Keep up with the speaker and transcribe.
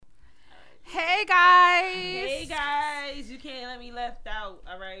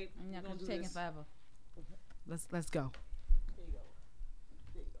All right. Yeah, We're gonna because do taking this. forever. Let's go. There you go.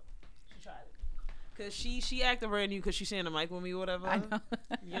 There you go. She tried it. Cause she acting brand new because she's sharing the mic with me or whatever. I know.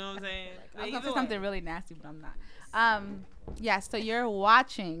 You know what I'm saying? I was gonna say something really nasty, but I'm not. Yeah. So you're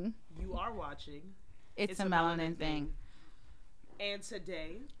watching. You are watching. It's a Melanin Thing. And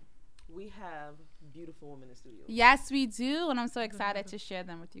today we have beautiful women in studio. Yes, we do, and I'm so excited to share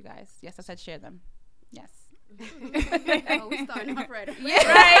them with you guys. Yes, I said share them. Yes. Oh, we starting off right. Yeah.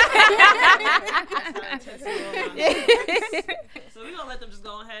 Right. So we're gonna let them just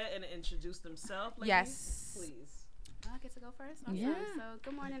go ahead and introduce themselves. Ladies. Yes. Please. I get to go first? Awesome. Yeah. So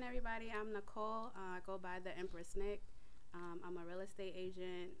good morning, everybody. I'm Nicole. I go by the Empress Nick. I'm a real estate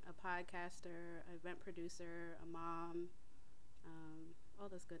agent, a podcaster, event producer, a mom, all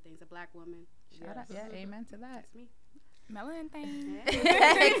those good things. A black woman. Shout out. Yeah, amen to that. That's me. Melanin Thing.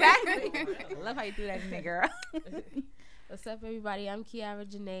 Exactly. I love how you do that, nigga. What's up, everybody? I'm Kiara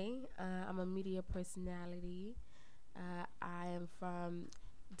Janae. I'm a media personality. I am from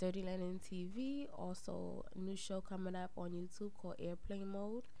Dirty Linen TV. Also, a new show coming up on YouTube called Airplane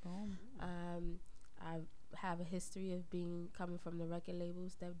Mode. I have a history of coming from the record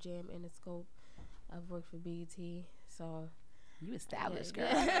labels, Def Jam, Interscope. I've worked for BET, so... You established, girl.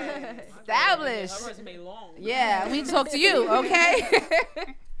 Yeah. Established. Her resume long. Yeah, we talk to you, okay?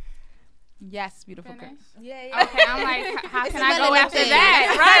 Yes, beautiful girl. Yeah. Okay, I'm like, how It's can a I go melanin after thing. that?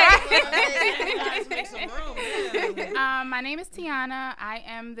 Guys, make some room. Yeah. My name is Tiana. I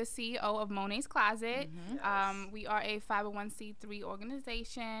am the CEO of Monet's Closet. We are a 501c3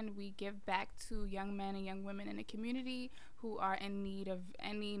 organization. We give back to young men and young women in the community who are in need of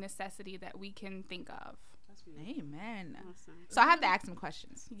any necessity that we can think of. Amen. Awesome. So I have to ask some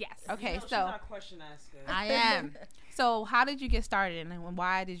questions. Yes. Okay, She's so not a question asker. I am. So how did you get started, and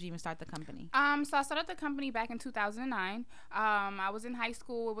why did you even start the company? So I started the company back in 2009. I was in high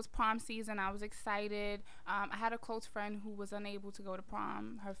school. It was prom season. I was excited. I had a close friend who was unable to go to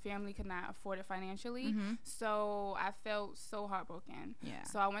prom. Her family could not afford it financially. So I felt so heartbroken. Yeah.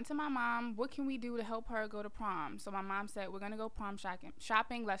 So I went to my mom. What can we do to help her go to prom? So my mom said, we're going to go prom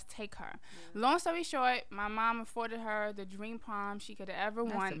shopping. Let's take her. Long story short, my mom afforded her the dream prom she could have ever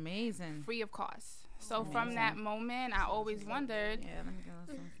That's want. amazing. Free of cost. So from that moment, I always wondered. Yeah, let me go.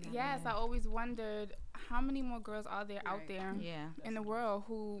 Yes, I always wondered how many more girls are there out there in the world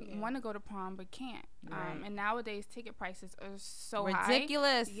who want to go to prom but can't. Right. And nowadays, ticket prices are so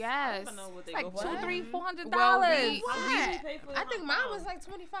Ridiculous. high. Yes. It's like $200, $300, $400. Well, I think mine was like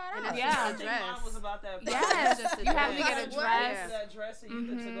 $25. Yeah. I think mine was about that. Yes. You have to get a Dress. dress. That dress and you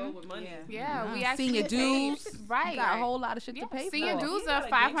get to go with money. Yeah, we actually senior dues. Right. Got a whole lot of shit to pay for. Senior dues You are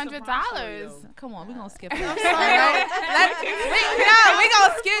gotta gangster prom show, yo. $500. Come on, we're going to skip that. We're going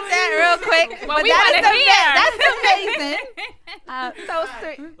to skip that real quick. Well, But we that's amazing. So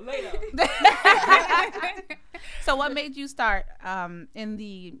Later. So what made you start in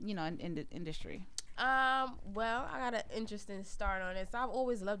the in the industry? Well, I got an interesting start on it. So I've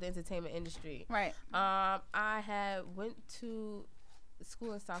always loved the entertainment industry. Right. I had went to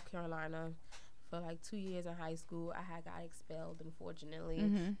school in South Carolina for like 2 years in high school. I had got expelled,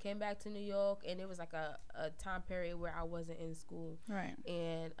 unfortunately. Came back to New York, and it was like a time period where I wasn't in school. Right.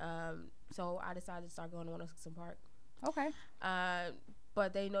 And so I decided to start going to 106 Park. Okay.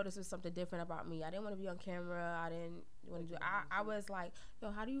 But they noticed there was something different about me. I didn't want to be on camera. I didn't want to do. I was like,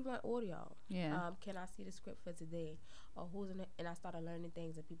 yo, how do you run audio? Yeah. Can I see the script for today? Or who's in it? And I started learning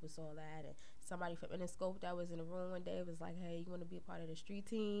things, and people saw that. And somebody from Interscope that was in the room one day was like, hey, you want to be a part of the street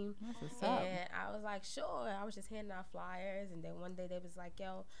team? That's what's up. And I was like, sure. I was just handing out flyers, and then one day they was like,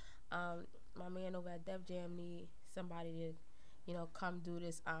 yo, my man over at Def Jam need somebody to, come do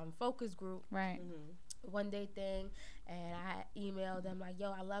this focus group. Right. One day thing, and I emailed them like,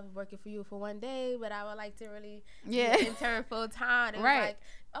 yo, I love working for you for one day, but I would like to really intern full time. It was like,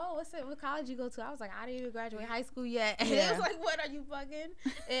 oh, what college you go to? I was like, I didn't even graduate high school yet. And it was like, what, are you bugging?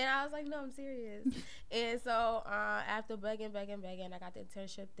 And I was like, no, I'm serious. And so after begging, I got the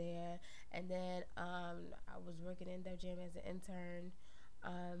internship there, and then I was working in Def Jam as an intern,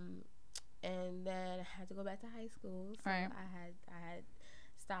 and then I had to go back to high school. So I had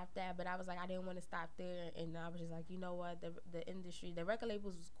stopped that, but I was like, I didn't want to stop there, and I was just like, you know what, the industry, the record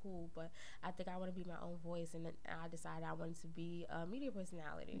labels was cool, but I think I want to be my own voice, and then I decided I wanted to be a media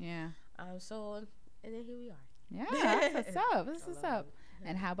personality. Yeah. So, and then here we are. Yeah, that's what's up. That's what's up.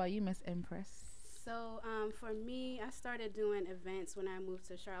 And how about you, Miss Empress? So for me, I started doing events when I moved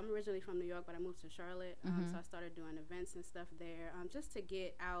to Charlotte. I'm originally from New York, but I moved to Charlotte. So I started doing events and stuff there, just to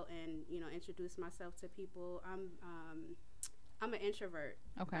get out and introduce myself to people. I'm an introvert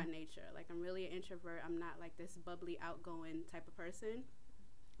by nature. Like, I'm really an introvert. I'm not like this bubbly, outgoing type of person.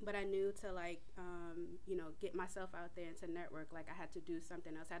 But I knew to like, you know, get myself out there and to network. Like I had to do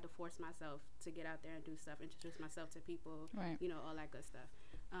something else. I had to force myself to get out there and do stuff, introduce myself to people, you know, all that good stuff.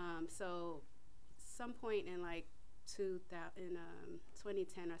 So some point in like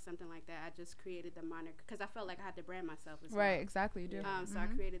 2010 or something like that, I just created the moniker because I felt like I had to brand myself as well. Right, exactly, you do. So I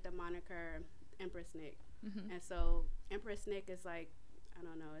created the moniker Empress Nick. And so Empress Nick is like, I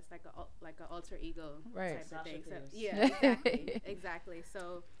don't know, it's like a alter ego type of thing. So, yeah, exactly.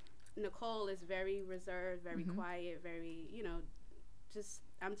 So Nicole is very reserved, very quiet, very, you know,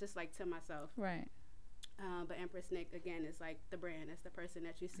 I'm just like to myself. Right. But Empress Nick, again, is like the brand. It's the person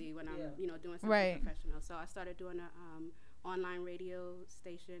that you see when I'm, you know, doing something professional. So I started doing a online radio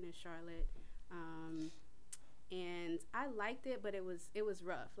station in Charlotte. And I liked it, but it was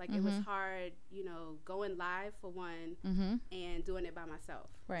rough. Like it was hard, you know, going live for one and doing it by myself.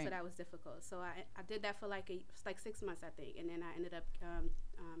 Right. So that was difficult. So I did that for like 6 months, I think, and then I ended up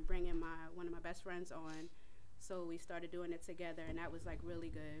bringing one of my best friends on. So we started doing it together, and that was like really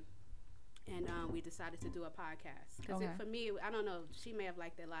good. And we decided to do a podcast because for me, I don't know, she may have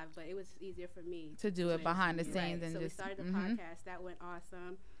liked it live, but it was easier for me to do it behind the scenes. And so we started the podcast. That went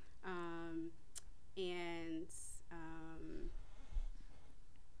awesome. And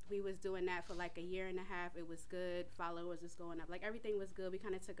we was doing that for like a year and a half. It was good. Followers was going up. Like everything was good. We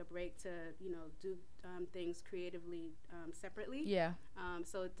kind of took a break to, you know, do things creatively separately. Yeah.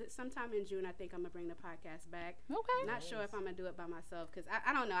 So sometime in June, I think I'm gonna bring the podcast back. Okay. Not sure if I'm gonna do it by myself because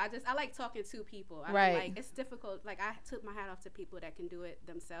I don't know. I like talking to people. Like it's difficult. Like I took my hat off to people that can do it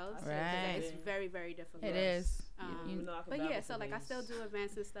themselves. Right. It's very, very difficult. It is. But yeah, so like I still do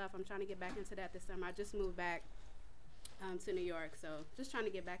events and stuff. I'm trying to get back into that this summer. I just moved back to New York, so just trying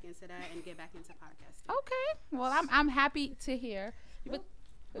to get back into that and get back into podcasting. Okay, well I'm happy to hear. Real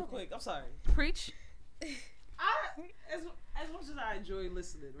quick, I'm sorry. Preach. As much as I enjoy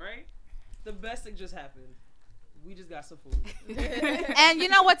listening, right? The best thing just happened. We just got some food. And you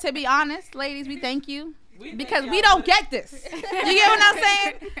know what? To be honest, ladies, we thank you because we don't get this. You get what I'm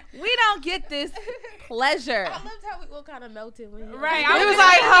saying? We don't get this pleasure. I loved how we all kind of melted when you right. I was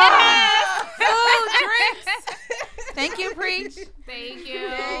like, food, drinks. Thank you, Preach. Thank you.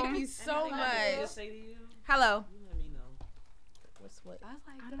 Thank you so much. Say to you, hello. you let me know. What's what? I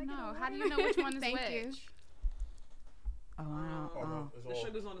don't know. How do you know which one is which? Oh, the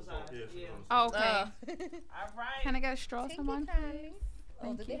sugar's on the side. Yeah. Oh, okay. All right. Can I get a straw, someone?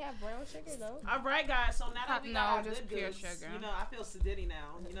 Oh, did they have brown sugar though? All right, guys. So now that we got our just good pure goods, sugar. you know, I feel sedity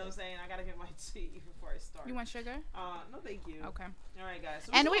now. You know what I'm saying? I gotta get my tea before I start. You want sugar? No, thank you. Okay. All right, guys.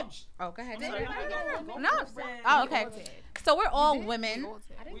 So and go ahead. No. Oh, okay. So we're all women.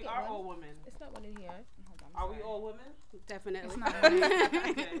 We are all women. It's not one in here. Are we all women? Definitely.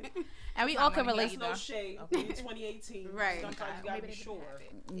 Okay. And we all can relate. That's no shade. In 2018. Right. Sometimes you gotta be sure.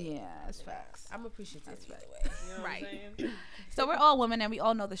 Yeah, that's facts. I'm appreciative by the way. You know right. What I'm saying? So we're all women, and we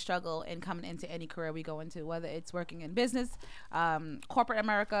all know the struggle in coming into any career we go into, whether it's working in business, corporate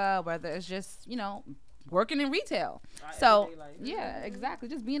America, whether it's just, you know, working in retail. So yeah, exactly.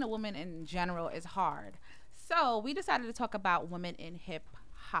 Just being a woman in general is hard. So we decided to talk about women in hip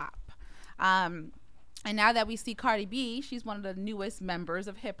hop. And now that we see Cardi B, she's one of the newest members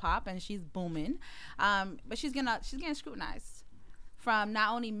of hip hop, and she's booming. But she's getting scrutinized from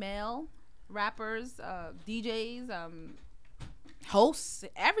not only male rappers, DJs, hosts,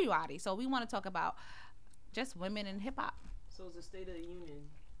 everybody. So we want to talk about just women in hip hop. So it's the State of the Union.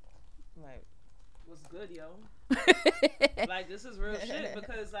 Right. What's good, yo? Like, this is real shit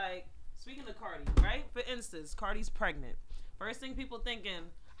because, like, speaking of Cardi, right? For instance, Cardi's pregnant. First thing people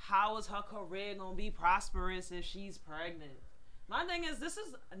thinking, how is her career gonna be prosperous if she's pregnant? My thing is, this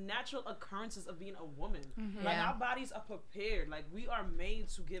is a natural occurrences of being a woman. Mm-hmm. Like, our bodies are prepared. Like, we are made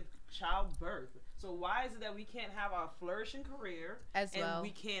to give childbirth. So why is it that we can't have our flourishing career as well? And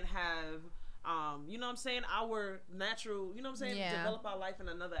we can't have, you know what I'm saying, our natural, you know what I'm saying, develop our life in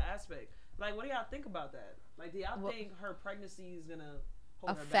another aspect. Like, what do y'all think about that? Like, do y'all think her pregnancy is gonna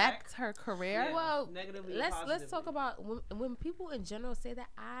affect her career? Yeah, well, negatively. Let's talk about when people in general say that.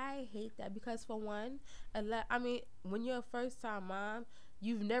 I hate that because for one, I mean, when you're a first time mom,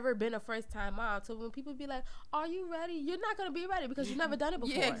 you've never been a first time mom. So when people be like, "Are you ready?" You're not gonna be ready because you've never done it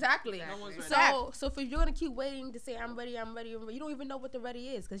before. Yeah, exactly. No one's ready. So if you're gonna keep waiting to say I'm ready, you don't even know what the ready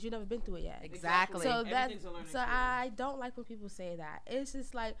is because you've never been through it yet. Exactly. So I don't like when people say that. It's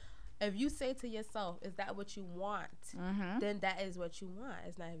just like, if you say to yourself, is that what you want? Then that is what you want.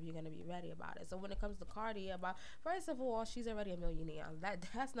 It's not if you're going to be ready about it. So when it comes to Cardi, first of all, she's already a millionaire.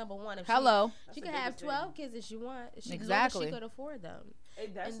 That's number one. If she can have 12 kids if she wants. Exactly. She could afford them.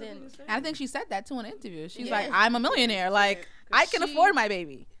 And then I think she said that too in an interview. She's like, I'm a millionaire. Like, I can afford my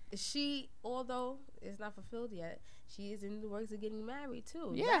baby. She, although it's not fulfilled yet, she is in the works of getting married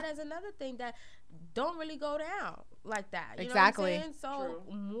too. Yeah, that is another thing that don't really go down like that. You exactly. know what I'm saying?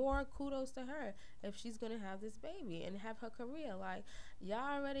 So more kudos to her if she's gonna have this baby and have her career. Like,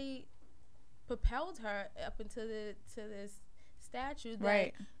 y'all already propelled her up into this statue.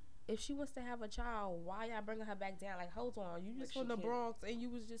 That if she wants to have a child, why y'all bringing her back down? Like, hold on, you just from the Bronx and you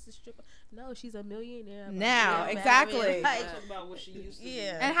was just a stripper. No, she's a millionaire now. Exactly. Like, talk about what she used to be.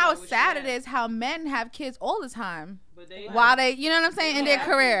 And how sad it is how men have kids all the time. But while they, you know what I'm saying, in their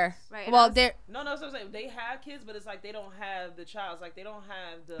career. Right. Well, they're no, so I'm saying they have kids, but it's like they don't have the child. It's like they don't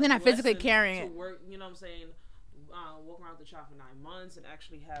have the. They're not physically carrying to it. Work, you know what I'm saying? Walk around with the child for 9 months and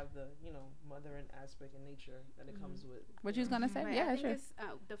actually have the, mothering aspect and nature that it comes with. What you was gonna say? Right. Yeah, I think sure. It's,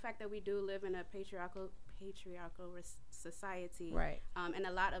 the fact that we do live in a patriarchal society, right? And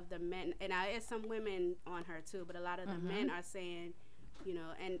a lot of the men, and there's some women on her too, but a lot of the men are saying,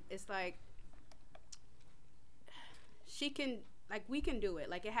 and it's like she can. Like, we can do it.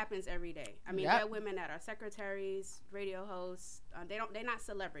 Like, it happens every day. I mean, there are women that are secretaries, radio hosts. They're not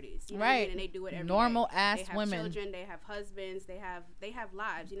celebrities, you know what I mean? And they do it every normal day. ass they have women. Children. They have husbands. They have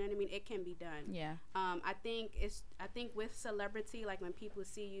lives. You know what I mean? It can be done. Yeah. I think with celebrity, like when people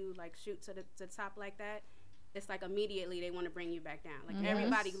see you like shoot to the top like that, it's like immediately they want to bring you back down. Like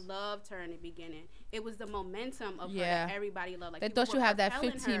everybody loved her in the beginning. It was the momentum of her that everybody loved. Like they thought you had that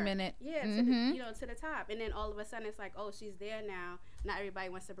 15-minute. Yeah, to the top. And then all of a sudden it's like, oh, she's there now. Not everybody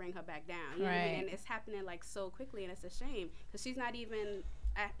wants to bring her back down. You know what I mean? And it's happening like so quickly, and it's a shame because she's not even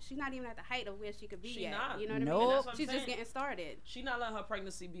at the height of where she could be yet. Not. You know what I mean? She's just getting started. She not letting her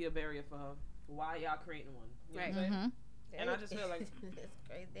pregnancy be a barrier for her. Why y'all creating one? You know what I'm saying? And I just feel like that's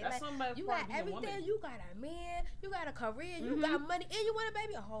crazy. That's somebody you got everything. You got a man. You got a career. You got money, and you want a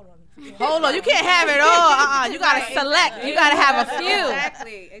baby. Oh, hold on. You can't have it all. You gotta select. You gotta have a few.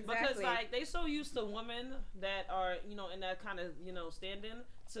 Exactly. Because like they so used to women that are in that kind of standing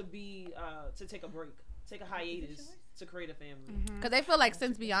to be to take a break, take a hiatus to create a family. Because they feel like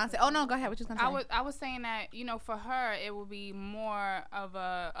since Beyonce. Oh no, go ahead. What you gonna say? I was saying that for her it will be more of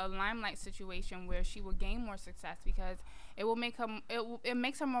a limelight situation where she will gain more success because it will make her it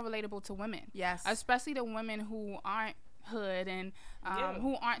makes her more relatable to women. Yes, especially the women who aren't hood and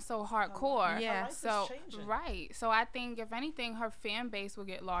who aren't so hardcore. Yeah. So So I think if anything, her fan base will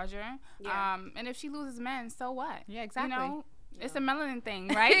get larger. Yeah. And if she loses men, so what? Yeah, exactly. It's a melanin thing,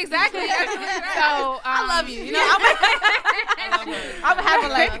 right? Exactly. So I love you. I'm gonna have to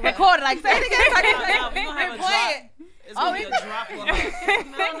like record it. Like say it again. We gonna have a drop. It's gonna be a drop of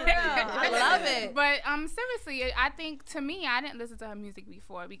I love it. But seriously, I think to me, I didn't listen to her music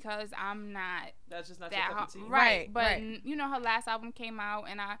before because I'm not. That's just not your cup of tea. Right. But her last album came out,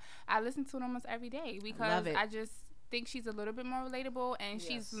 and I listen to it almost every day because I just think she's a little bit more relatable, and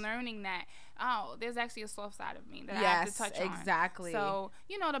she's learning that there's actually a soft side of me that I have to touch on. Exactly. So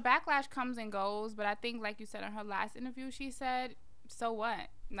the backlash comes and goes, but I think like you said in her last interview, she said, "So what?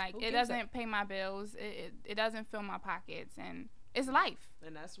 Like it doesn't pay my bills. It doesn't fill my pockets, and it's life."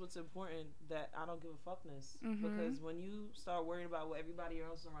 And that's what's important. That I don't give a fuckness because when you start worrying about what everybody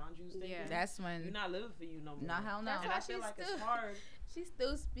else around you is thinking, that's when you're not living for you no more. Not hell no. And I feel like it's hard. She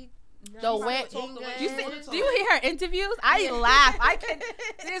still speaks. The way do you hear her interviews? I laugh.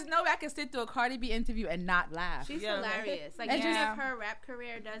 There's no way I can sit through a Cardi B interview and not laugh. She's hilarious. Like even if her rap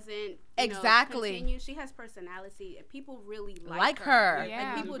career doesn't continue, she has personality and people really like her.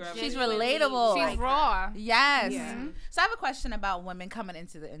 Yeah. Like, people she's relatable. She's raw. Yes. Yeah. So I have a question about women coming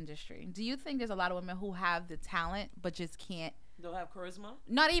into the industry. Do you think there's a lot of women who have the talent but just can't? Don't have charisma?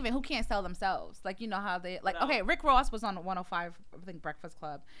 Not even, who can't sell themselves. Like, how they, like, okay, Rick Ross was on 105, I think, Breakfast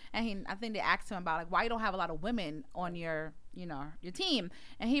Club. And I think they asked him about, like, why you don't have a lot of women on your team.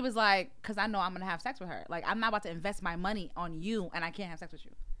 And he was like, because I know I'm going to have sex with her. Like, I'm not about to invest my money on you and I can't have sex with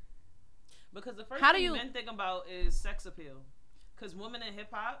you. Because the first thing men think about is sex appeal. Because women in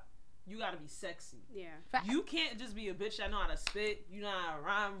hip-hop, you got to be sexy. Yeah. You can't just be a bitch that know how to spit, you know how to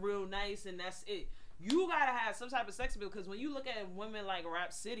rhyme real nice, and that's it. You gotta have some type of sex appeal because when you look at women like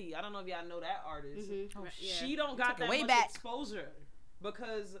Rap City, I don't know if y'all know that artist. She don't got that much exposure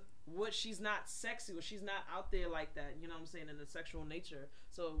because she's not sexy or she's not out there like that. You know what I'm saying, in the sexual nature.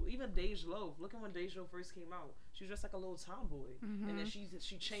 So even Dej Loaf, look at when Dej Loaf first came out, she was just like a little tomboy, and then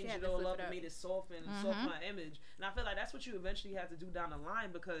she changed it all up and made it soft and soften her image. And I feel like that's what you eventually have to do down the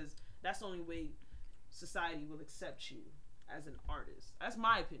line because that's the only way society will accept you as an artist. That's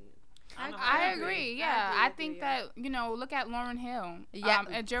my opinion. I agree. Yeah, I think that look at Lauryn Hill.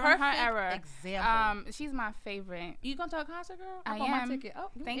 Yeah, during her era. Example. She's my favorite. You gonna to a concert, girl? I bought am. my ticket. Oh,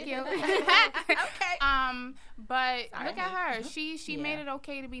 thank you. Okay. But look at her. She made it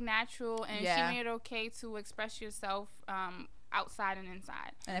okay to be natural, and she made it okay to express yourself. Outside and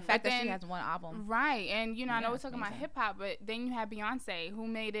inside, and the fact that she has one album, right? And I know we're talking about hip hop, but then you have Beyonce, who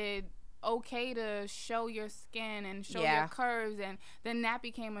made it okay to show your skin and show your curves, and then that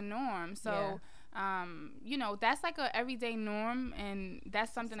became a norm. So that's like a everyday norm, and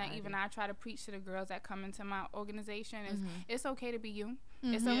that's something that even I try to preach to the girls that come into my organization is it's okay to be you.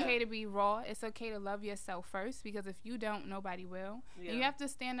 It's okay to be raw. It's okay to love yourself first, because if you don't, nobody will. And you have to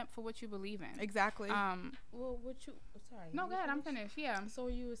stand up for what you believe in. Exactly. Well, sorry. No, go ahead. I'm finished. Yeah. So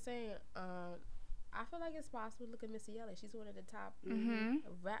you were saying, I feel like it's possible. Look at Missy Elliott. She's one of the top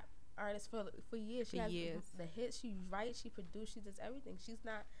rap artists for years. She has the hits. She writes. She produces. She does everything. She's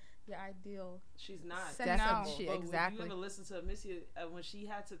not your ideal. She's not. Exactly. If you ever listen to Missy, when she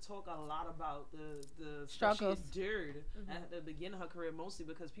had to talk a lot about the struggles she endured at the beginning of her career, mostly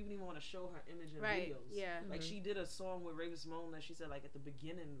because people didn't want to show her image in videos. Yeah. Like she did a song with Raven-Symoné that she said like at the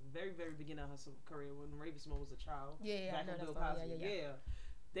beginning, very very beginning of her career when Raven-Symoné was a child. Yeah. Back in Bill Cosby. Yeah.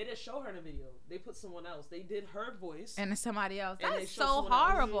 They didn't show her in the video. They put someone else. They did her voice. And somebody else. That's so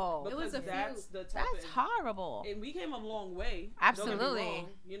horrible. It was that's horrible. And we came a long way. Absolutely.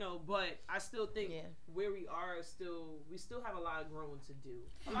 Wrong, but I still think where we are we still have a lot of growing to do.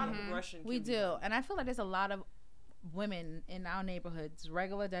 A lot of progression. We do. And I feel like there's a lot of women in our neighborhoods,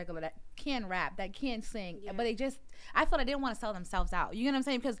 regular, that can rap, that can sing, but I feel like they don't want to sell themselves out. You know what I'm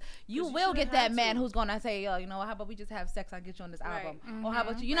saying? Because you will get that man who's going to say, yo, how about we just have sex? I'll get you on this album. Or how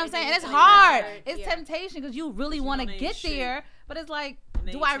about you? You know what I'm saying? And it's hard. It's temptation because you really want to get there, but it's like,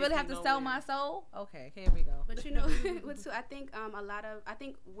 do I really have to sell my soul? Okay, here we go. But I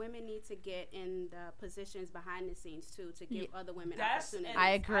think women need to get in the positions behind the scenes too to give other women opportunities.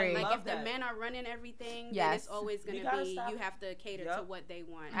 I agree. Like if the men are running everything, then it's always going to be you have to cater to what they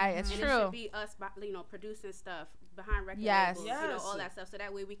want. It's true. It should be us, producing stuff behind record labels, all that stuff. So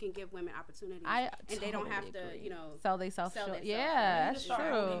that way we can give women opportunities, and they don't have to, sell themselves. Yeah, that's true.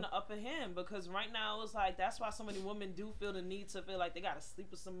 Holding the upper hand, because right now it's like that's why so many women do feel the need to feel like they gotta sleep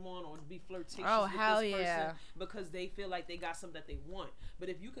with someone or be flirtatious with this person because they feel like they got something that they want. But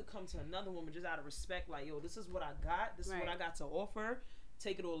if you could come to another woman just out of respect, like, yo, this is what I got, this is what I got to offer,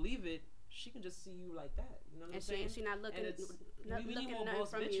 take it or leave it, she can just see you like that. You know what I'm saying? She not looking, we need more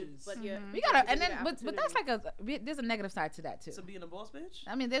boss from bitches. you, but we gotta, and then, but that's like there's a negative side to that too. So being a boss bitch?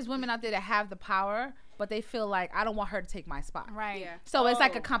 I mean, there's women out there that have the power, but they feel like I don't want her to take my spot. Right. Yeah. So it's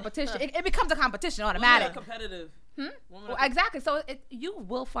like a competition. It becomes a competition automatic. Competitive. Well, exactly. So you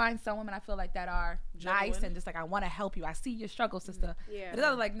will find some women I feel like that are nice and just like, I want to help you. I see your struggle, sister. Yeah. But the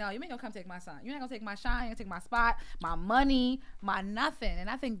other like, no, you ain't gonna come take my son. You ain't gonna take my shine. You ain't gonna take my spot, my money, my nothing. And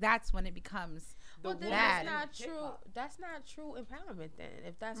I think that's when it becomes. Well, then that's not true. That's not true empowerment. Then,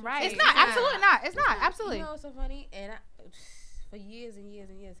 if that's right, it's not. Absolutely not. It's not. Absolutely. You know what's so funny? And for years and years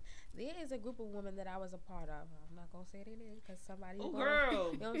and years, there is a group of women that I was a part of. I'm not gonna say their name because somebody. Oh,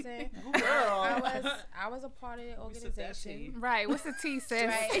 girl. You know what I'm saying? Girl. I was a part of the organization. Right. What's the T, sis?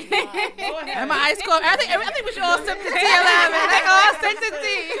 Right. Go ahead. Am I ice cold? I think we should all sip the tea, 11. Like, all sip the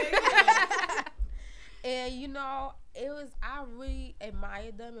tea. And I really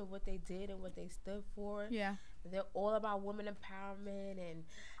admired them and what they did and what they stood for. Yeah. They're all about women empowerment,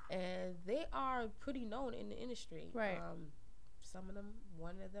 and they are pretty known in the industry. Right.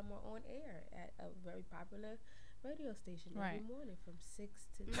 One of them were on air at a very popular radio station every morning from 6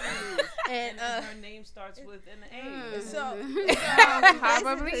 to 9. And her name starts with an A. So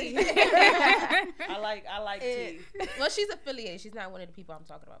probably. I like T. Well, she's affiliated. She's not one of the people I'm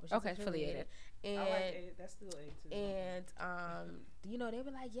talking about. But she's affiliated. And I like A. That's still A too. And they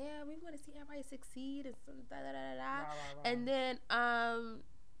were like, yeah, we want to see everybody succeed and some da da da da. And then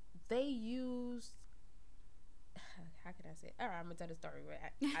they used. How can I say it? All right, I'm gonna tell the story. Go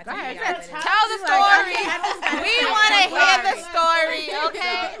ahead. Tell the story. We want to hear the story,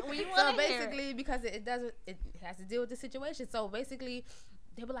 okay? So basically, because it has to deal with the situation. So basically,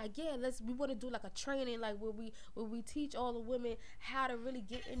 they were like, yeah, we want to do like a training, like where we teach all the women how to really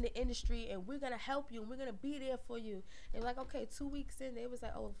get in the industry, and we're gonna help you, and we're gonna be there for you. And like, okay, 2 weeks in, they was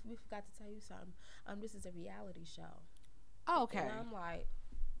like, oh, we forgot to tell you something. This is a reality show. Oh, okay. And I'm like,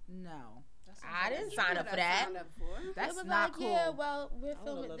 no. I didn't sign up for that. That's not like, cool. Yeah, well, we're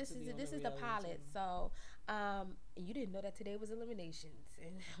filming. This is the pilot. So, you didn't know that today was eliminations,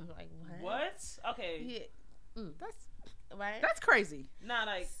 and I'm like, what? What? Okay. Yeah. right? That's crazy. Nah,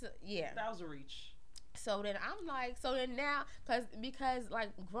 like yeah, that was a reach. So then I'm like, so then now, because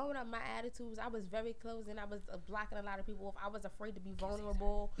like growing up, my attitudes, I was very closed and I was blocking a lot of people off. I was afraid to be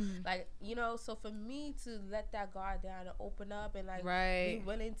vulnerable, like, you know. So for me to let that guard down and open up and like be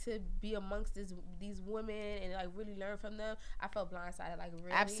willing to be amongst these women and like really learn from them, I felt blindsided. Like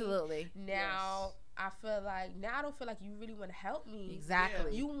really, absolutely. Now. I feel like now I don't feel like you really want to help me.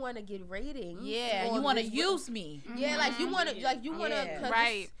 Exactly. You want to get ratings. Yeah. You want to use me. Yeah. Like you want to. Like you want to.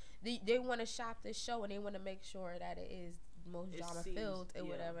 Right. They want to shop this show and they want to make sure that it is most drama filled or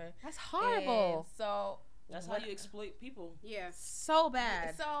whatever. That's horrible. And so that's how you exploit people. Yeah. So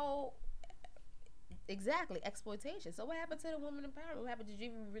bad. So exactly, exploitation. So what happened to the women empowerment? What happened? Did you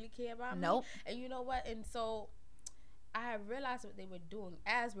even really care about me? Nope. And you know what? And so I realized what they were doing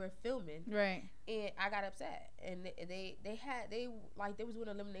as we're filming. Right. And I got upset. And they was doing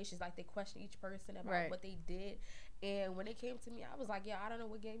eliminations, like they questioned each person about what they did. And when it came to me, I was like, I don't know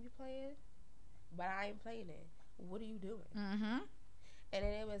what game you playing, but I ain't playing it. What are you doing? Mm-hmm. And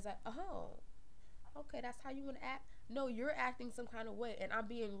then it was like, oh, okay, that's how you want to act? No, you're acting some kind of way, and I'm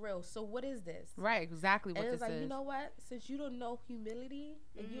being real. So what is this? Right, exactly what this is. And it's like, you know what? Since you don't know humility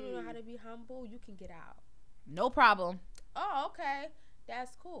and you don't know how to be humble, you can get out. No problem. Oh, okay.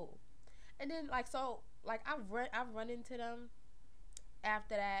 That's cool. And then, like, so, like, I've run into them.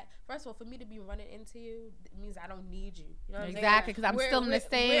 After that, first of all, for me to be running into you means I don't need you. You know what I'm saying? Exactly, because I'm still in the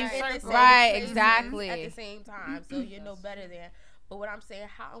same. Right, exactly. At the same time, so you're no better than. But what I'm saying,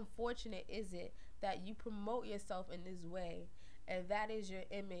 how unfortunate is it that you promote yourself in this way, and that is your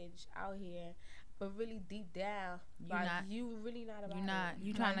image out here, but really deep down, you really not about it.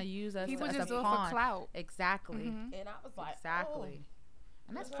 You trying to use us people as just a do it pawn. for clout. Exactly. Mm-hmm. And I was like, exactly. Oh.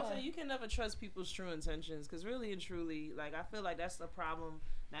 And that's why I say you can never trust people's true intentions, because really and truly, like, I feel like that's the problem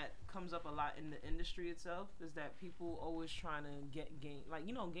that comes up a lot in the industry itself, is that people always trying to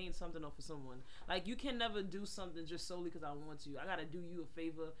gain something off of someone. Like, you can never do something just solely because I want to. I gotta do you a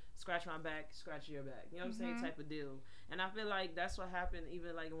favor, scratch my back, scratch your back. You know what I'm saying? Type of deal. And I feel like that's what happened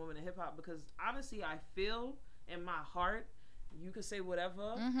even like in Women in Hip Hop, because honestly, I feel in my heart, you could say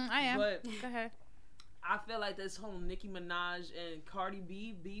whatever. I am. But go ahead. I feel like this whole Nicki Minaj and Cardi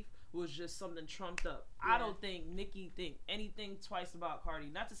B beef was just something trumped up. Yeah. I don't think Nicki think anything twice about Cardi.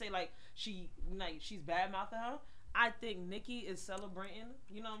 Not to say like she's bad mouthing her. I think Nicki is celebrating,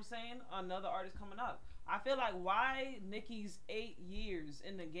 you know what I'm saying, another artist coming up. I feel like why Nicki's 8 years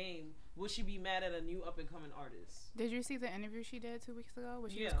in the game would she be mad at a new up and coming artist? Did you see the interview she did 2 weeks ago where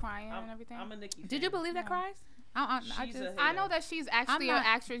she was crying and everything? I'm a Nicki fan. Did you believe that cries? I know that she's actually an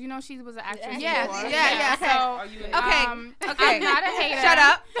actress. You know, she was an actress. Yeah. So, are you a hater? Okay. I'm not a hater. Shut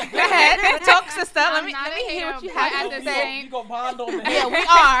up. Go ahead. Talk, sister. Let me hear what you have to say. You go bond on that. Yeah, we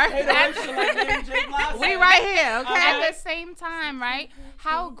are. We right here. Okay. At the same time, right?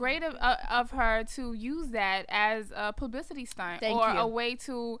 How great of her to use that as a publicity stunt a way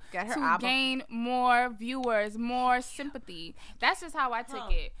to gain more viewers, more sympathy. That's just how I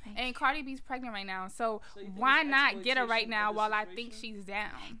took it. And Cardi B's pregnant right now, so why not get her right now while I think she's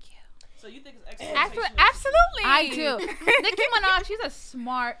down? Thank you. So you think it's exploitation? Absolutely. I do. Nicki Minaj,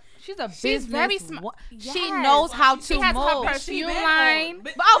 she's a business. Very smart. Yes. She knows how to move. She has her perfume line.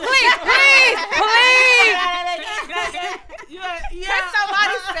 Please. Can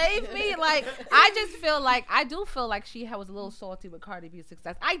somebody save me? Like, I do feel like she was a little salty with Cardi B's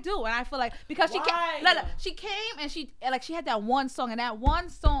success. I do, and I feel like because she came and she had that one song, and that one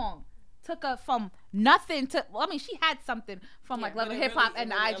song took her from nothing to, she had something from like Love and Hip Hop and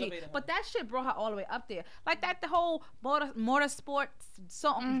the IG, but that shit brought her all the way up there. Like the whole motorsports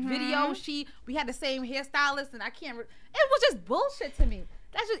song video. We had the same hairstylist, and it was just bullshit to me.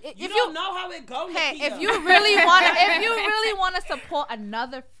 That's just if you don't know how it goes. Hey, if you really want to support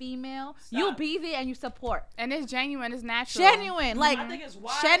another female, you be there and you support. And it's genuine, it's natural. Genuine, like I think it's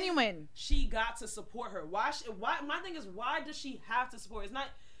why genuine. She got to support her. Why? My thing is, why does she have to support? It's not.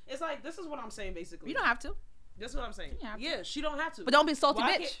 It's like, this is what I'm saying, basically. You don't have to. This is what I'm saying. Yeah, she don't have to. But don't be a salty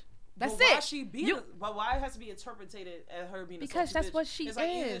bitch. That's it. But why it has to be interpreted as her being a salty bitch? Because that's what she is. Like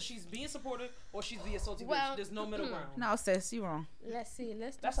either she's being supportive or she's being a salty bitch. There's no middle ground. No, sis, you wrong. Let's see.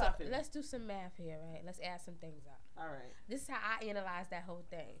 Let's do some math here, right? Let's add some things up. All right. This is how I analyze that whole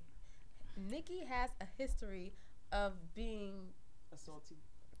thing. Nicki has a history of being a salty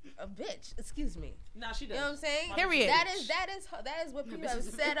a bitch, excuse me. Nah, she does. You know what I'm saying? Period. That is what people have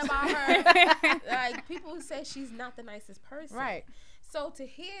said about her. Like, people say she's not the nicest person. Right. So to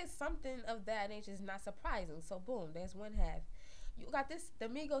hear something of that nature is not surprising. So boom, there's one half. You got the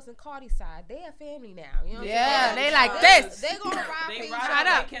Migos and Cardi side. They a family now. You know what I'm saying? They like this. They gonna ride for each other. Shut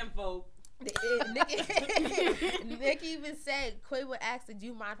up. Nick even said, Quavo asked, "Do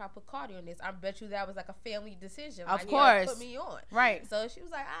you mind if I put Cardi on this?" I bet you that was like a family decision. Of like, course, put me on. Right. So she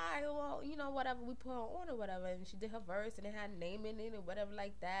was like, "All right, well, you know, whatever, we put her on or whatever." And she did her verse, and it had name in it and whatever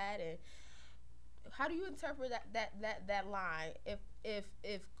like that. And how do you interpret that line?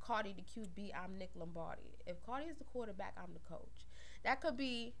 If Cardi the QB, I'm Nick Lombardi. If Cardi is the quarterback, I'm the coach. That could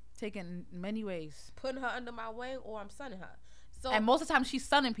be taken many ways. Putting her under my wing, or I'm sunning her. So, and most of the time she's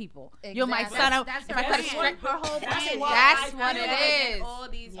sunning people. Exactly. You're my son. That's her whole plan. That's what it is. All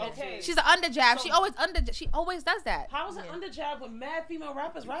these she's an underjab. So, she always does that. How is an underjab when mad female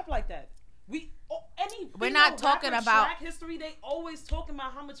rappers rap like that? We're not talking about track history. They always talking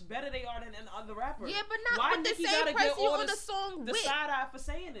about how much better they are than other rappers. Yeah, but not with the same person you on the song with. The side eye for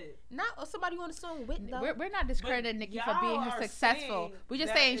saying it. Not somebody on the song with. Though. We're not discrediting Nicki for being successful. We're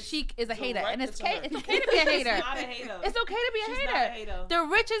just saying Sheek is a hater, and it's okay to be a hater. Not a hater. It's okay to be a hater. The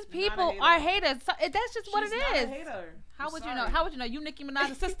richest people are haters. So that's just what it is. Not a hater. How would you know? How would you know? You Nicki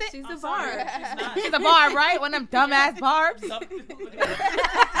Minaj's assistant? She's a barb. She's a barb, right? One of them dumbass barbs. That's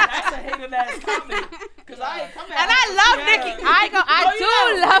a hater ass comment. Cause I ain't coming. And I love Nicki. I do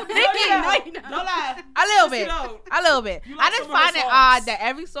love Nicki. Don't lie. A little bit. I just find it odd that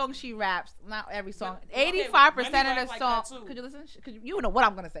every song she raps, not every song, 85% of the song. Could you listen? You know what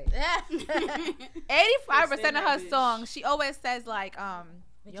I'm gonna say. 85% of her songs, she always says like,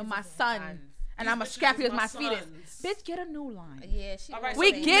 "You're my son." And I'm as scrappy as my feet is. Bitch, get a new line. Yeah, she. Right,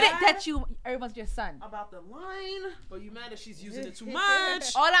 we get it that everyone's your son. About the line, but you mad that she's using it too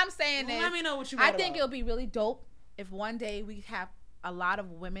much. All I'm saying is, let me know what you. I think it'll be really dope if one day we have a lot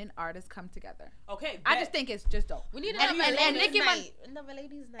of women artists come together. Okay, I just think it's just dope. We need another ladies' night.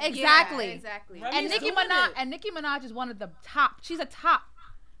 Exactly, yeah, exactly. And Nicki Minaj is one of the top. She's a top.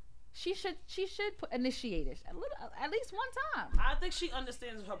 She should initiate it at least one time. I think she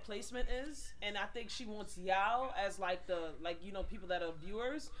understands what her placement is, and I think she wants y'all as people that are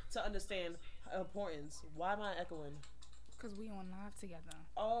viewers to understand her importance. Why am I echoing? Because we on live together.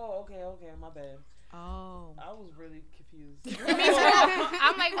 Oh, okay, my bad. Oh, I was really confused. Me too.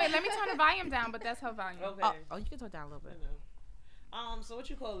 I'm like, wait, let me turn the volume down, but that's her volume. Okay. Oh, you can turn it down a little bit. So what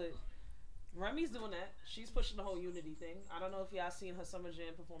you call it? Remy's doing that. She's pushing the whole unity thing. I don't know if y'all seen her Summer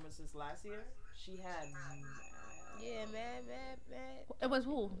Jam performances last year. She had mad. It was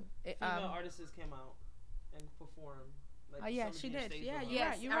who? Female artists came out and performed. She did.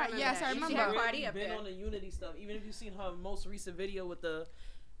 Yeah, you're right. Yes, I remember. She's really been on the unity stuff. Even if you've seen her most recent video with the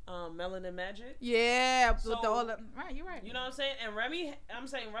Melanin Magic. Yeah, so, with all the right. You're right. You know what I'm saying? And Remy,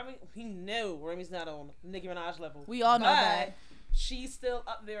 we know Remy's not on Nicki Minaj level. We all know that. She's still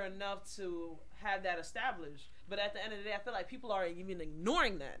up there enough to have that established. But at the end of the day, I feel like people are even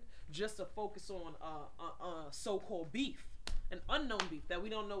ignoring that just to focus on so-called beef, an unknown beef that we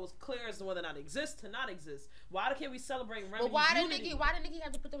don't know as clear as to whether or not exists to not exist. Why can't we celebrate Remy's unity? Why did Nicki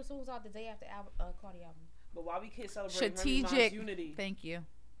have to put those songs out the day after Cardi album? But why we can't celebrate Remy's unity? Thank you.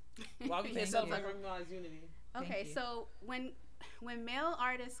 Why we can't celebrate Remy's unity? Okay, so when male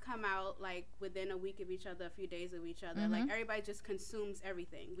artists come out like within a week of each other, a few days of each other, like everybody just consumes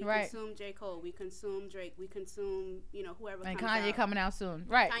everything. We consume J. Cole, we consume Drake, we consume whoever. And comes Kanye out. coming out soon,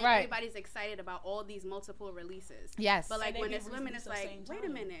 right? Everybody's excited about all these multiple releases. Yes, but like when it's women, it's like, wait a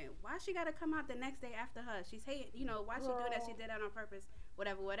minute, why she gotta come out the next day after her? She's hating, why she do that? She did that on purpose,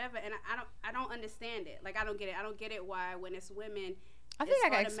 whatever. And I don't understand it. Like I don't get it. I don't get it why when it's women. I think I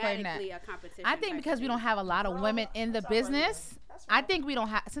can explain that. I think because we don't have a lot of women in the business. I think we don't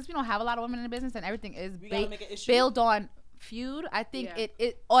have, since we don't have a lot of women in the business and everything is built on feud. I think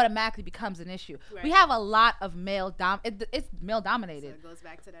it automatically becomes an issue. Right. We have a lot of it's male dominated. So it goes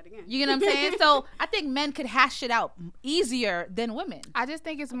back to that again. You know what I'm saying? So I think men could hash it out easier than women. I just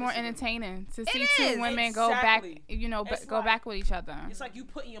think it's more entertaining to see two women go back, go back with each other. It's like you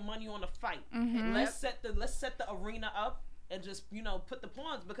putting your money on a fight. Mm-hmm. Let's set the arena up. And just, put the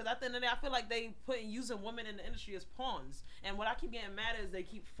pawns. Because at the end of the day, I feel like they using women in the industry as pawns. And what I keep getting mad at is they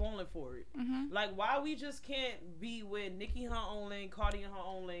keep falling for it. Mm-hmm. Like, why we just can't be with Nicki in her own lane, Cardi in her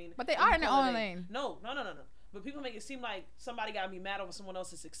own lane. But they are in their own lane. No. But people make it seem like somebody got to be mad over someone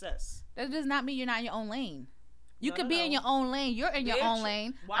else's success. That does not mean you're not in your own lane. You could be in your own lane. You're in your own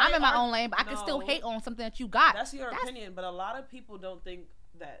lane. I'm in my own lane, but I can still hate on something that you got. That's your opinion. But a lot of people don't think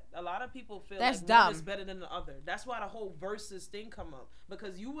that. A lot of people feel that's like dumb. one is better than the other. That's why the whole versus thing come up,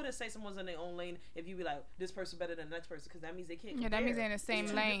 because you wouldn't say someone's in their own lane if you be like, this person better than the next person, because that means they can't compare. Yeah, that means they're in the same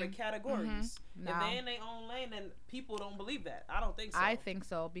it's lane. Different categories. No. If they in their own lane, then people don't believe that. I don't think so. I think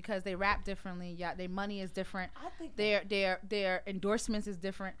so, because they rap differently. Yeah, their money is different. I think their endorsements is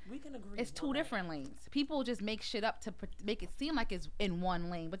different. we can agree. It's two different lanes. People just make shit up to make it seem like it's in one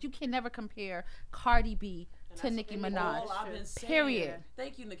lane, but you can never compare Cardi B to Nicki Minaj. Period.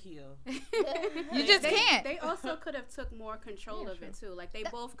 Thank you, Nakia. You just can't. They also could have took more control of it too. Like they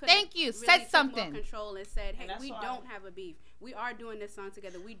both could. Thank you. Really Said took something. More control and said, "Hey, And we don't have a beef. We are doing this song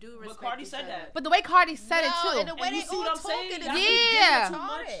together. We do respect." But Cardi each said other. that. But the way Cardi said it too. And the way And you they see all what I'm saying? talking, Y'all Yeah. be giving too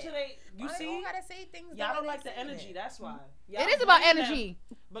much today. You Why they see? all gotta say things. Y'all don't they like the say energy. it? That's why. It is about blame them energy.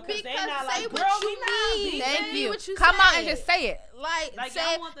 Because they Because not say like, what girl, you we not mean. beefing. Thank you. What you Come out and said. just say it. Like, say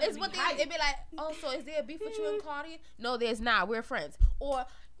y'all want them it's to what be they. hype. It'd be like, oh, so is there a beef with you and Cardi? No, there's not. We're friends. Or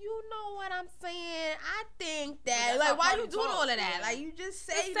you know what I'm saying? I think that. that's Like, how why Cardi you doing talks, all of that? man. Like, you just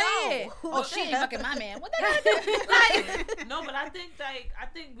say Just no. say it. Oh, she ain't fucking my man. What they gotta do? Like, No, but I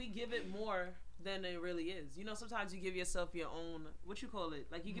think we give it more than it really is. You know, sometimes you give yourself your own, what you call it?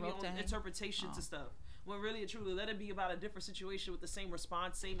 Like, you give your own interpretation to stuff. When really and truly, let it be about a different situation with the same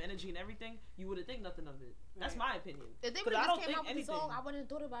response, same energy and everything, you wouldn't think nothing of it. That's my opinion. If they 'Cause would I have don't just came think out with the anything. song, I wouldn't have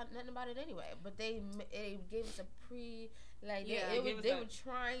thought about nothing about it anyway. But they gave us a Yeah, they were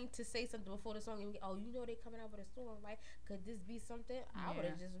trying to say something before the song. And oh, you know they coming out with a song, right? Could this be something? I would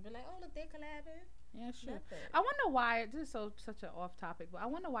have just been like, oh look, they collabing. yeah, sure. Nothing. I wonder why. This is such an off topic, but I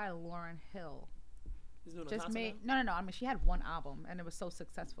wonder why Lauryn Hill He's doing a just concert made now? no. I mean, she had one album and it was so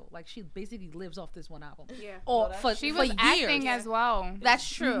successful. Like she basically lives off this one album. Yeah. Or No, for She for was years. acting as well. That's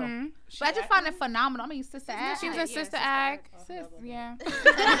true. Mhm. But I just find it phenomenal. I mean, Sister Act. She was Yeah, a Sister Sister Act. Act. Sis, yeah.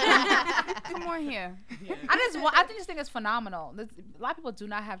 Come on here. Yeah. I just think it's phenomenal. A lot of people do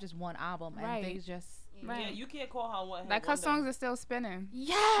not have just one album, and Right. they just Yeah, you can't call her one. Like her songs are still spinning.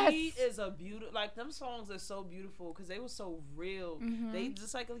 yes. She is a beautiful. Like them songs are so beautiful because they were so real. They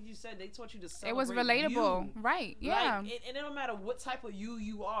just like you said, they taught you to celebrate. It was relatable, you. right? Yeah. Like, and it don't matter what type of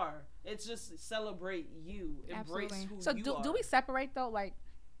you are. It's just celebrate you, embrace Absolutely. who So you are. do we separate though, like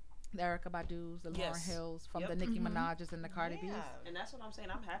the Erykah Badu's, the Lauryn Yes. Hills, from Yep. the Nicki Minaj's and the Cardi B's? And that's what I'm saying.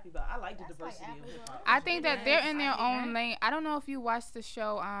 I'm happy about. I like the diversity of hip hop. I think that they're in their I own agree. lane. I don't know if you watched the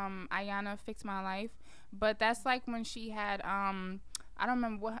show Ayana Fix My Life, but that's like when she had I don't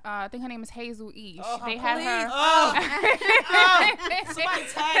remember what I think her name is Hazel E. Oh, They had her. Somebody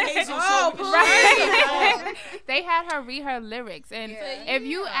tag Hazel. Right. They had her read her lyrics, and Yeah. if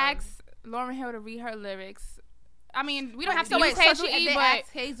you ask Lauryn Hill to read her lyrics, I mean, we don't have to So use wait, Hazel so E, they but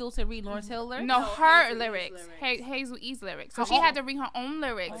asked Hazel to read Lawrence Hill lyrics? no, No, her Hazel E's lyrics, lyrics. Hazel E's lyrics. So Her she own. had to read her own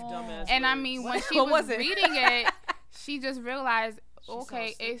lyrics. Like dumbass And I lyrics. mean, when she What was was it? reading it, she just realized, She okay,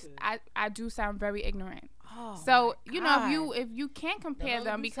 sounds it's stupid. I do sound very ignorant. Oh, So my you know, God. if you can't compare No,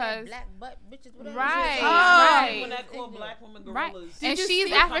 them you said because black butt bitches, whatever. Right, You said. right. When that called black women right, gorillas. and you she's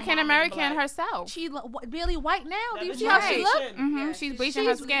see- African American Black. herself. she really white now. That Do you bitch see how she is look? Asian. Mm-hmm. Yeah, she's bleaching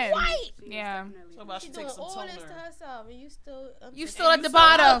her she's skin. white. Yeah. Talk about She she doing takes some all this to toner. herself, and you still. You still at the still-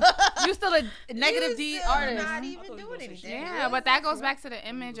 bottom. You still a negative You D still artist. Not I thought even you doing was gonna say anything. Yeah, but that goes back to the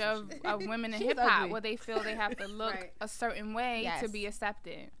image of women in She's hip hop, ugly. where they feel they have to look Right. a certain way Yes. to be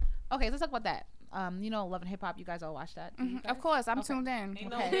accepted. Okay, let's talk about that. You know, Love and Hip Hop. You guys all watch that? Mhm. Of course, I'm Okay. tuned in. Ain't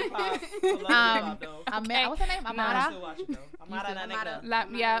no Okay. hip hop. I love hip hop though. Okay. What's her name? I Amara. still watch it though. Amara La Negra.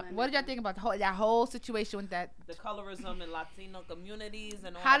 Yeah. What did y'all think about that whole situation with that? The colorism in Latino communities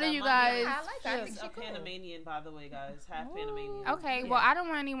and all How do that you money. guys? I like that. She's She a cool. Panamanian, by the way, guys. Half Panamanian. Okay, Yeah. well, I don't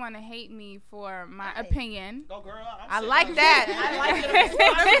want anyone to hate me for my Right. opinion, Go girl. I like that. I like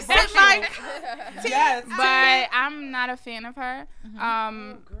it. Sit my Yes. but I'm not a fan of her.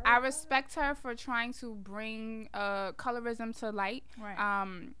 Oh, girl. I respect her for trying to bring colorism to light. Right.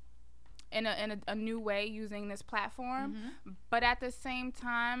 In a new way using this platform, Mm-hmm. but at the same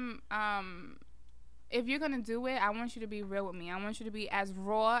time, if you're gonna do it, I want you to be real with me. I want you to be as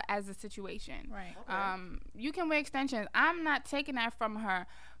raw as the situation. Right. You can wear extensions. I'm not taking that from her,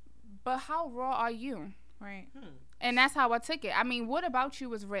 but how raw are you? Right. And that's how I took it. I mean, what about you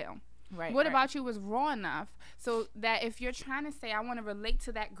was real? Right. What about you was raw enough so that if you're trying to say I want to relate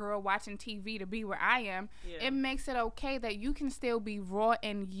to that girl watching TV to be where I am, Yeah. it makes it okay that you can still be raw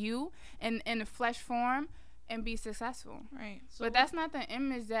in you and in the flesh form and be successful. Right. But that's not the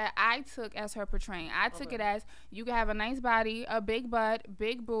image that I took as her portraying. I took Okay. it as you can have a nice body, a big butt,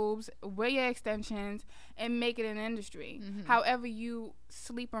 big boobs, wear your extensions, and make it an industry. However you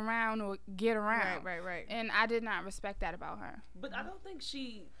sleep around or get around. Right. And I did not respect that about her. But I don't think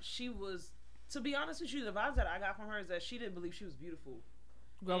she was. To be honest with you, the vibes that I got from her is that she didn't believe she was beautiful.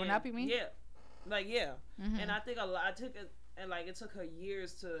 Growing up, you mean? Yeah. Like, yeah. Mm-hmm. And I think it took her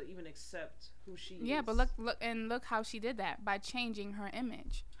years to even accept who she is. Yeah, but look how she did that by changing her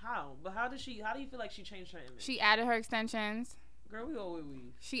image. How? But how do you feel like she changed her image? She added her extensions. Girl, we always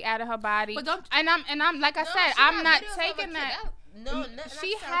weave. She added her body. But I'm like I said, I'm not taking that. No,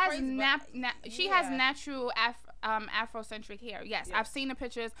 she has natural Afrocentric hair. Yes, I've seen the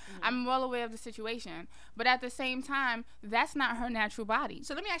pictures. Mm-hmm. I'm well aware of the situation. But at the same time, that's not her natural body.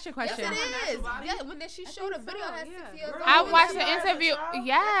 So let me ask you a question. Yes, it is. Yeah, when she showed a video at 6 years old. I watched the interview.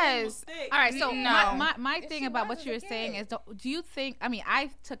 Yes. All right, so my thing about what you were saying is, do you think, I mean,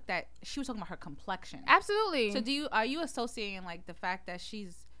 I took that, she was talking about her complexion. Absolutely. So are you associating like the fact that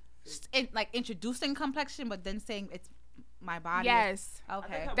she's introducing complexion, but then saying it's my body? Yes.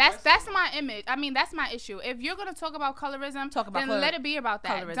 Okay. That's my image. I mean, that's my issue. If you're gonna talk about colorism, let it be about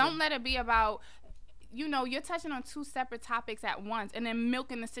that. Colorism. Don't let it be about, you're touching on two separate topics at once and then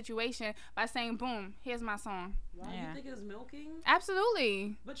milking the situation by saying, boom, here's my song. Wow, you think it's milking?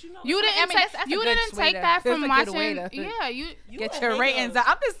 Absolutely. But you didn't take that from watching. Yeah, you get your ratings up.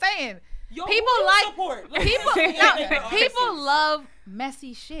 I'm just saying. Yo, people love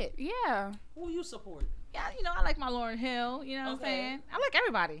messy shit. Yeah. Who you support? Yeah, I like my Lauryn Hill. You know what I'm saying? I like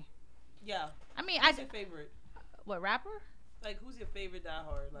everybody. Yeah. I mean, who's your favorite? What, rapper? Like, who's your favorite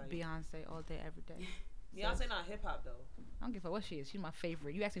diehard? Like Beyonce all day, every day. Beyonce not hip hop though. I don't give a fuck what she is. She's my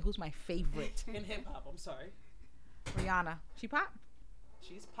favorite. You ask me who's my favorite in hip hop? I'm sorry. Rihanna. She pop?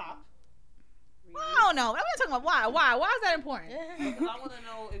 She's pop. Well, I don't know. I'm not talking about why. Why is that important? Because I want to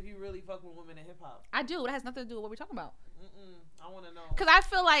know if you really fuck with women in hip hop. I do. It has nothing to do with what we're talking about. I want to know. Because I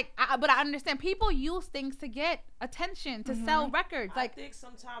feel like, but I understand people use things to get attention, to sell records. I think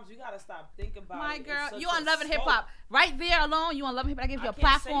sometimes you gotta stop thinking about my it. girl, you on Love and Hip Hop right there alone. You on Love and Hip Hop. I give you a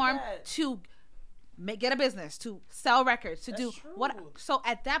platform to get a business, to sell records, to do what. So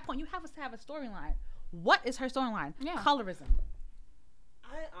at that point, you have to have a storyline. What is her storyline? Yeah. Colorism.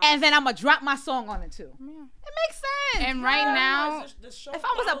 And then I'm gonna drop my song on it too. Yeah. It makes sense. And right now, if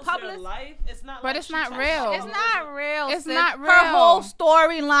I was a publicist, it's not. But it's not real. It's not real. It's not real. Her whole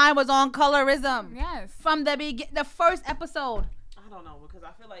storyline was on colorism. Yes. From the first episode. I don't know, because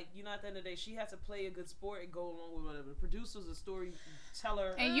I feel like at the end of the day, she has to play a good sport and go along with whatever. The producer's a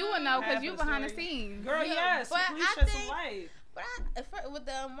storyteller, and you would know because you behind the scenes. Girl, yes. But please shed some light. But with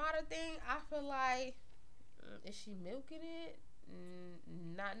the Amara thing, I feel like is she milking it?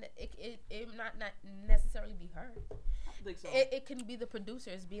 It not necessarily be her. I think so. It can be the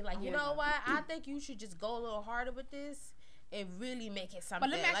producers being like, you know what? I think you should just go a little harder with this and really make it something.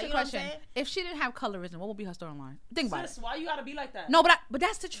 But let me ask you a question: if she didn't have colorism, what would be her storyline? Think about it. Why you gotta be like that? No, but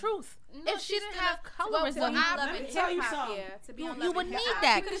that's the truth. No, if she didn't have colorism, let me tell you something. To be on you would need hip-hop.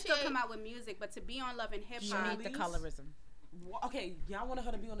 that. She could still come out with music, but to be on Love and Hip Hop, you need the colorism. Okay, y'all wanted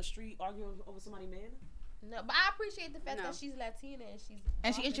her to be on the street arguing over somebody's man? No, but I appreciate the fact that she's Latina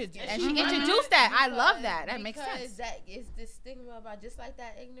and she introduced that. I love that. That makes sense. Because that is the stigma about, just like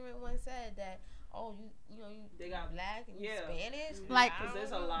that ignorant one said, that they got black and Spanish. Like,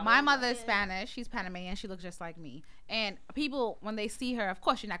 there's a lot. My mother is Spanish. She's Panamanian. She looks just like me. And people, when they see her, of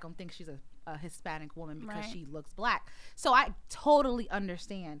course, you're not gonna think she's a Hispanic woman because she looks black. So I totally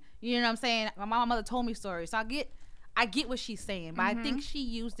understand. You know what I'm saying? My mother told me stories, so I get what she's saying. But I think she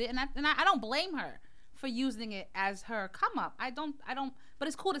used it, and I don't blame her for using it as her come up. I don't, but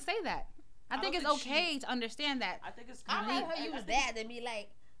it's cool to say that. I think it's okay to understand that. I think it's I'd rather her use that than be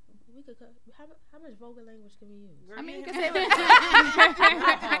like, we could how much vulgar language can we use? I mean, you can say I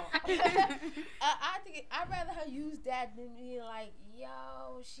think I'd rather her use that than be like,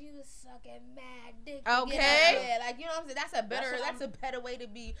 yo, she was sucking mad dick. Okay. Like, you know what I'm saying? That's a better way to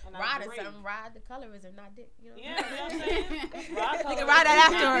be riding something. Ride the colorism, not dick. You know what I'm saying? You can ride that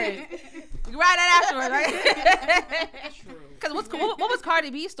afterwards. You can ride that afterwards, right? True. Because what was Cardi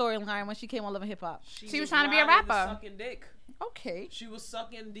B's storyline when she came on Love and Hip Hop? She was trying to be a rapper. Sucking dick. Okay. She was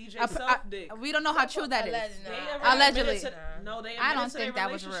sucking DJ Self dick. We don't know how true that is. Allegedly. I don't think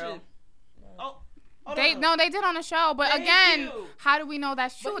that was real. They did on the show, but again, how do we know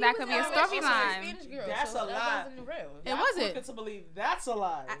that's true? That could be a storyline. That's a lie. It wasn't. To believe that's a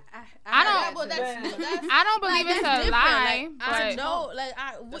lie. I don't believe it's a lie. I know,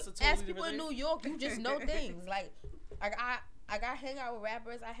 as people in New York, you just know things. Like I hang out with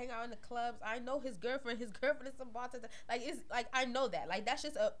rappers. I hang out in the clubs. I know his girlfriend. His girlfriend is some bartender. Like, it's like, I know that. Like, that's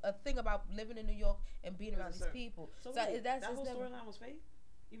just a thing about living in New York and being around these people. So that whole storyline was fake?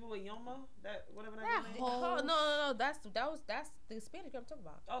 Even with Yoma, that whatever that name. No. That's the Spanish girl I'm talking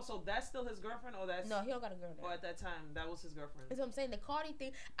about. Oh, so that's still his girlfriend, or that's no? He don't got a girl now. Or at that time, that was his girlfriend. That's what I'm saying. The Cardi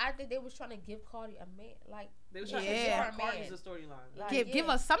thing. I think they was trying to give Cardi a man. Like they was trying to give Cardi's a storyline. Like, give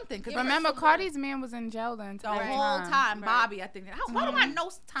us something. Cause remember, Cardi's man was in jail the whole time. Bobby, I think. Why do I know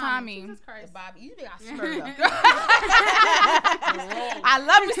Tommy? Jesus Christ. Bobby, you think I screwed up? I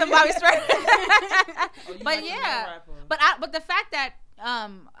love me some Bobby Smurf. But yeah, but the fact that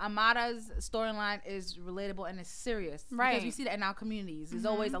Amada's storyline is relatable and it's serious, right? Because we see that in our communities. There's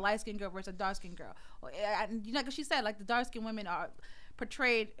always a light-skinned girl versus a dark-skinned girl. You know, because she said like the dark-skinned women are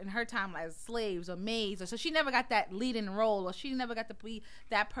portrayed in her time as slaves or maids, or so she never got that leading role, or she never got to be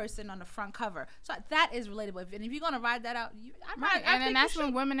that person on the front cover. So that is relatable. If you're gonna ride that out, and then that's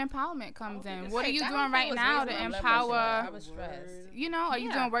when women empowerment comes in. What are you doing right now to empower? I was stressed. You know, are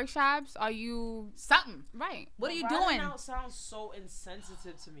you doing workshops? Are you something? Right. What are you doing? Riding out sounds so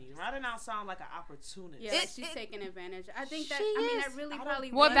insensitive to me. Riding out sound like an opportunist. Yeah, she's taking advantage. I think that. That really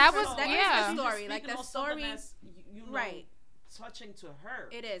probably. Well, that was the story. Like the story, right? Touching to her.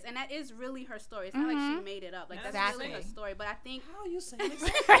 It is, and that is really her story. It's not like she made it up. Like that's really her story. But I think how you saying it?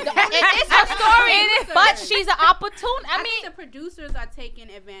 It is her story, but she's an opportune. I mean, the producers are taking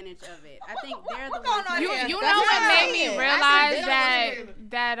advantage of it. I think they're the ones. You know what made me realize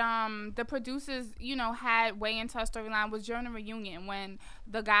that the producers, you know, had way into her storyline was during the reunion when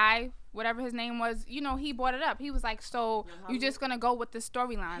the guy, whatever his name was, you know, he brought it up. He was like, so you just gonna go with the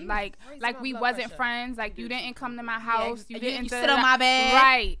storyline, like we wasn't friends, like you didn't come to my house, you didn't sit on my bed,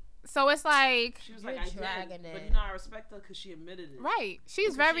 right? So it's like she was like, I did, but you know, I respect her because she admitted it. Right,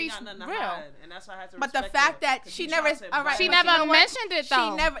 she's very real, and that's why I had to. But the fact that she never, she never mentioned it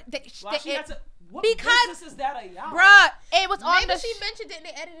though. She never. What because is that of y'all? Bruh, it was on the. She mentioned it and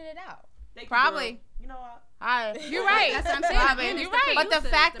they edited it out. Probably. You know what? You're right. That's what I'm saying. You're right. But the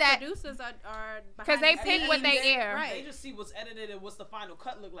fact that producers are because they pick what they air. Right. They just see what's edited and what's the final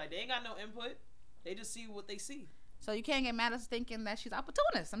cut look like. They ain't got no input. They just see what they see. So you can't get mad at us thinking that she's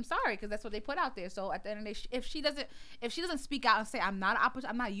opportunist. I'm sorry, because that's what they put out there. So at the end of the day, if she doesn't speak out and say I'm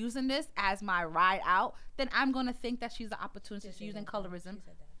not using this as my ride out, then I'm gonna think that she's an opportunist. She's using colorism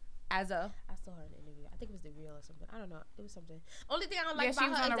as a. I saw her in an interview. I think it was The Real or something. I don't know. It was something. Only thing I don't like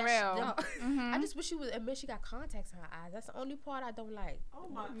about her is that I just wish she would admit she got contacts in her eyes. That's the only part I don't like. Oh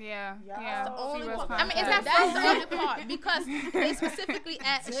my. Yeah. That's the only part. I mean, that's the only part because they specifically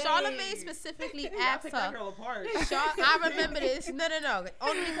Charlamagne specifically asked her. I remember this. No.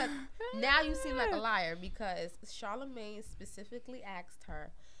 Only because now you seem like a liar because Charlamagne specifically asked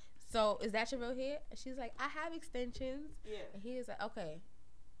her. So is that your real hair? And she's like, I have extensions. Yeah. And he is like, okay.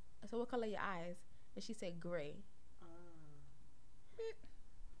 So what color are your eyes? And she said gray.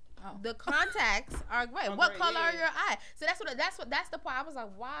 The contacts are gray. What color are your eyes? So that's the part. I was like,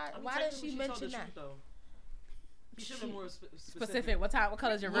 why did she mention that? You should be more specific. What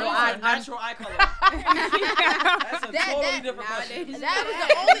color is your real eye? Natural eye color. That's a totally different question.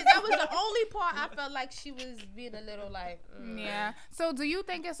 That was the only part I felt like she was being a little like. Yeah. So do you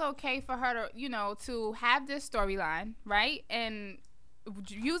think it's okay for her to, to have this storyline, right? And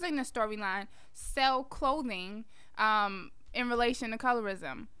using the storyline, sell clothing in relation to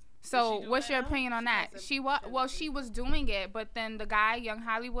colorism. So what's your opinion on that? She was doing it, but then the guy, Young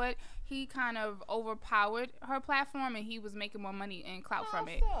Hollywood, he kind of overpowered her platform and he was making more money and clout from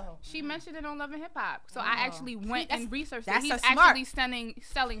it. She mentioned it on Love and Hip Hop. So I actually went and researched it. He's actually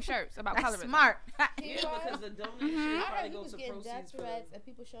selling shirts about colorism. Smart. Because the donation probably goes to proceeds death threats and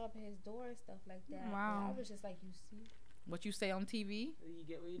people show up at his door and stuff like that. Wow. I was just like, you see? What you say on TV,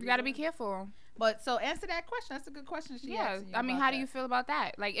 you got to be careful. But so answer that question. That's a good question. I mean, how do you feel about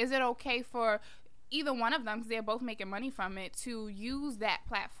that? Like, is it okay for either one of them, because they're both making money from it, to use that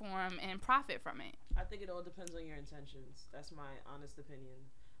platform and profit from it? I think it all depends on your intentions. That's my honest opinion.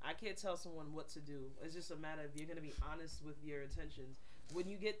 I can't tell someone what to do. It's just a matter of you're going to be honest with your intentions. When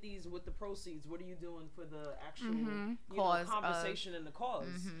you get these with the proceeds, what are you doing for the actual conversation and the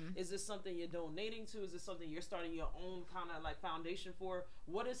cause? Is this something you're donating to? Is this something you're starting your own kind of like foundation for?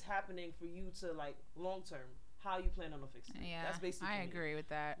 What is happening for you to like long term? How you plan on fixing it? Yeah, that's basically I agree with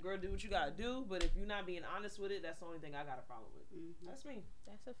that. Girl, do what you gotta do, but if you're not being honest with it, that's the only thing I gotta follow with. That's me.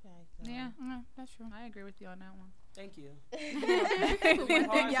 That's a fact. Yeah, that's true. I agree with you on that one. Thank you. One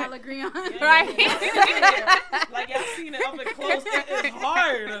thing y'all agree on, right? Like y'all seen it up and close. It is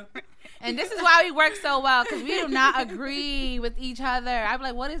hard. And this is why we work so well, because we do not agree with each other. I'm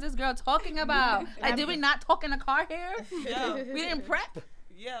like, what is this girl talking about? Like, did we not talk in the car here? Yeah. We didn't prep?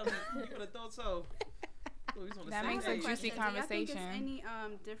 Yeah, you would have thought so. That makes a juicy conversation. Do you think there's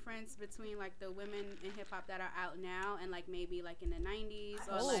any difference between like the women in hip hop that are out now and like maybe like in the 90s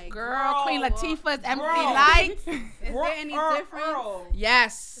or like girl, Queen Latifah's MC Lights? Is there any difference?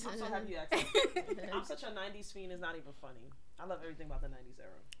 Yes. I'm so happy you asked that. I'm such a 90s fiend, it's not even funny. I love everything about the 90s era.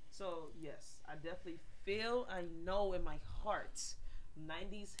 So yes, I definitely I know in my heart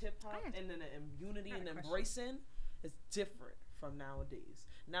 90s hip hop and then the unity and embracing is different from nowadays.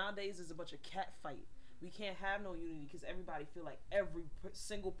 Nowadays is a bunch of cat fight. We can't have no unity because everybody feel like every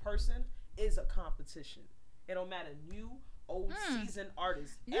single person is a competition. It don't matter new, old, seasoned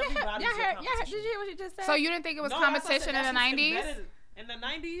artists. Everybody's a competition. Did you hear what you just said? So you didn't think it was competition in the 90s? In the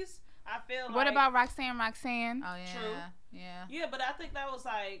 90s, I feel like... What about Roxanne? Oh, yeah. True. Yeah. Yeah, but I think that was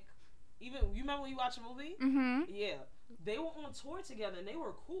like... Even, you remember when you watch a movie? Mm-hmm. Yeah. They were on tour together and they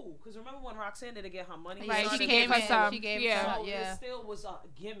were cool. Because remember when Roxanne didn't get her money? Right, she gave us some. She gave So some, it still was a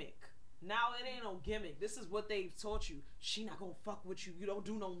gimmick. Now it ain't no gimmick. This is what they've taught you. She not gonna fuck with you. You don't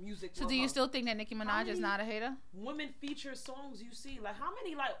do no music. So do you still think that Nicki Minaj is not a hater? Women feature songs you see? Like how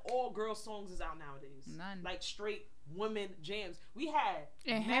many like all girl songs is out nowadays? None. Like straight women jams. We had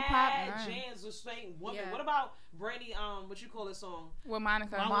in hip hop jams with straight women. Yeah. What about Brandy? What you call this song? With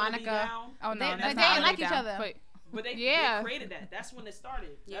Monica. Oh no, they didn't like each other. But they created that. That's when it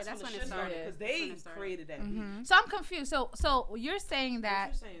started. Yeah, that's when it started. Because they created that. Mm-hmm. So I'm confused. So you're saying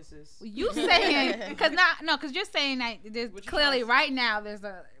that? What you saying, sis? You saying because you're saying that there's clearly right now there's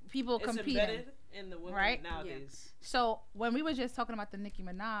people competing. It's embedded in the women nowadays. Yeah. So when we were just talking about the Nicki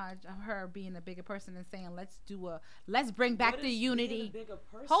Minaj, of her being a bigger person and saying let's bring back the unity.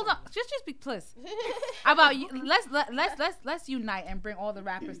 Hold on, just be please. About let's unite and bring all the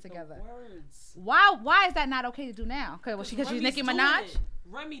rappers together. Why is that not okay to do now? Because she's Nicki Minaj.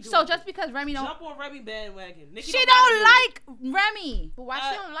 Remy so just because Remy don't jump on Remy bandwagon, Nicki she don't like Remy. But why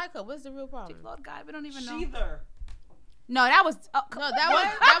she don't like her? What's the real problem? Lord God, we don't even know. Sheether. No, that was that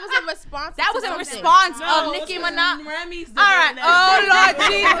was a response. That was a response of Nicki Minaj. Remy's all right. Oh Lord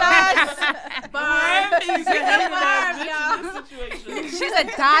Jesus. Barb, she's a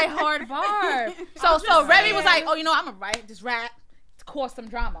diehard Barb. So Remy was like, oh, you know, I'm gonna write this rap to cause some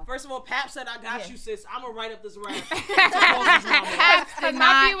drama. First of all, Pap said, "I got you, sis. I'm gonna write up this rap." Because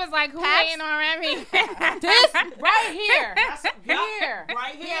Poppy was like, "Who ain't on Remy?" This right here,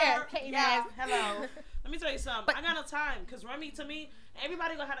 right here. Yeah. Hello. Let me tell you something. I got no time because Remy, to me,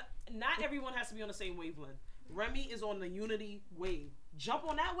 everybody gonna have to. Not everyone has to be on the same wavelength. Remy is on the unity wave. Jump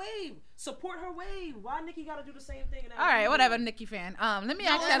on that wave. Support her wave. Why Nicki gotta do the same thing? All right, whatever, Nicki fan. Let me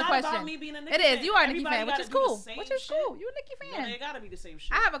ask you a question. About me being a Nicki it is. Fan. You are a Nicki Everybody fan, which is cool. You a Nicki fan. No, it gotta be the same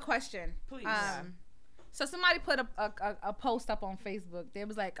shit. I have a question. Please. So somebody put a post up on Facebook. They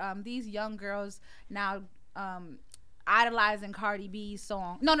was like, these young girls now idolizing Cardi B's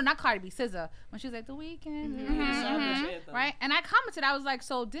song. No, not Cardi B, SZA. When she was like, The Weeknd. Right? And I commented, I was like,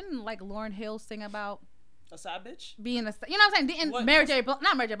 so didn't like Lauryn Hill sing about a side bitch? Being a, you know what I'm saying? Didn't Mary J. Blige,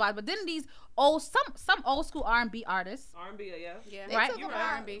 not Mary J. Blige, but didn't these some old school R&B artists? R&B, yeah. Right? You're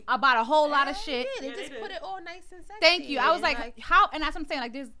right. R&B. About a whole lot of shit. They just put it all nice and sexy. Thank you. I was like, how, and that's what I'm saying,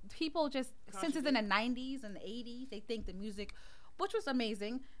 like there's people just, since it's in the 90s and the 80s, they think the music, which was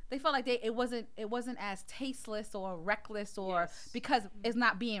amazing, they felt like it wasn't as tasteless or reckless or because it's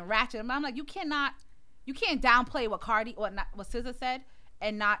not being ratchet. And I'm like, you can't downplay what Cardi or not what SZA said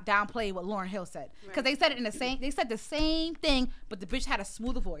and not downplay what Lauryn Hill said, because they said it in the same. They said the same thing, but the bitch had a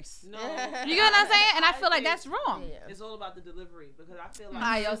smoother voice. No, you get what I'm saying? And I feel like that's wrong. Yeah. It's all about the delivery, because I feel like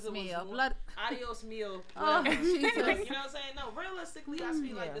adios mio, blood. Adios mio. Oh, Jesus. You know what I'm saying? No, realistically, I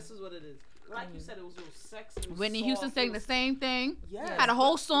feel like this is what it is. Like you said, it was real sexy. Whitney Houston sang the same thing. Yes. Had a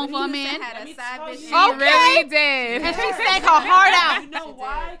whole song for a man. Had a side bitch. She really did. And she sang her heart out. You know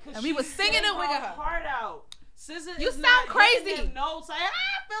why? And we was singing it with her heart out. SZA you sound crazy. No, say I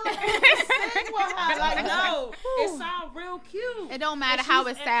feel like you sing with her. Like no, it sounds real cute. It don't matter how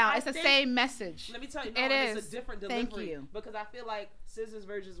it sounds. It's the same message. Let me tell you, it's a different delivery. Thank you. Because I feel like SZA's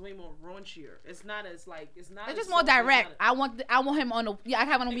version is way more raunchier. It's not as like it's just more direct. I want him on the I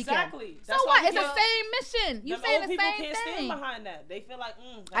have him on the weekend. Exactly. So what? It's the same mission. You saying the same thing. People can't stand behind that. They feel like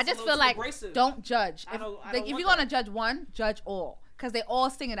I just feel like abrasive. Don't judge. If you're gonna judge one, judge all. Because they all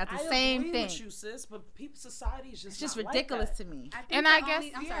singing at the same thing. I agree with you, sis, but society is just it's just ridiculous like to me. I guess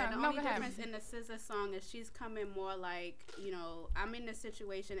the only difference in the SZA song is she's coming more like, you know, I'm in this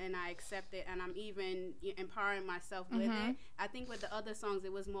situation and I accept it and I'm even empowering myself with it. I think with the other songs,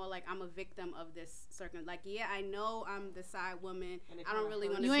 it was more like I'm a victim of this circumstance. Like, yeah, I know I'm the side woman. I don't really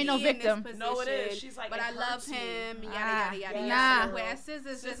want to be in this position. No, it is. She's like, but I love him. Yada, yada, yada. Nah. Whereas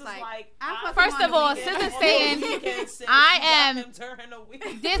SZA's just like, first of all, SZA's saying, I am during the week.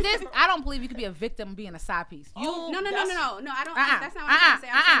 I don't believe you could be a victim being a side piece. No. I don't. That's not what I'm trying to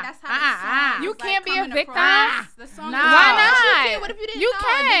say. I'm saying that's how the song you can't be a victim. The song. Why not? What if you didn't? You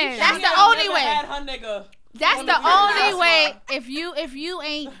can. That's the only way. Had her nigga. That's the only way. If you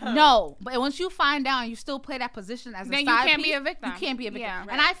ain't but once you find out and you still play that position as a side piece, then you can't be a victim. You can't be a victim. Yeah.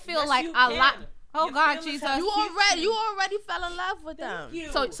 And I feel like you a can. lot. Oh Your God, feelings Jesus! have You already fell in love with them.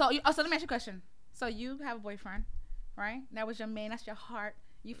 So let me ask you a question. So you have a boyfriend, right? That was your main. That's your heart.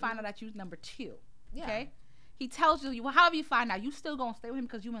 You find out that you number 2. Yeah. Okay. He tells you, however you find out, you still gonna stay with him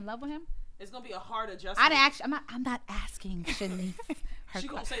because you in love with him. It's gonna be a hard adjustment. I'm not asking Shanice. She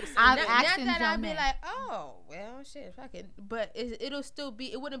gonna say the same I'm thing. asking Not that I'd John be Man. like, oh, well, shit, fuck it. But it'll still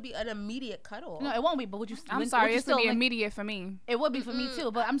be. It wouldn't be an immediate cutoff. No, it won't be. But would you? I'm would sorry, you it's still gonna be like, immediate for me. It would be for me too.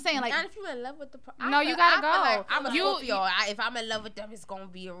 But I'm saying like, not if you're in love with the. You gotta go. Like I'm a Scorpio. If I'm in love with them, it's gonna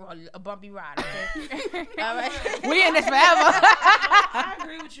be a bumpy ride. Okay. All right. we in this forever. I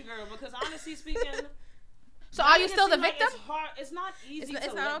agree with you, girl. Because honestly speaking. So are you still the victim? It's hard. It's not easy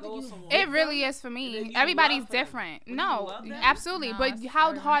to let go of someone. It really is for me. Everybody's different. No, absolutely. But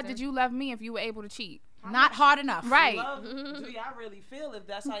how hard did you love me if you were able to cheat? Not hard enough. Right. Do y'all really feel if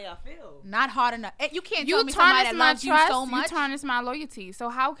that's how y'all feel? Not hard enough. You can't You tell me somebody that tarnish my loves you trust. so much You tarnish my loyalty. So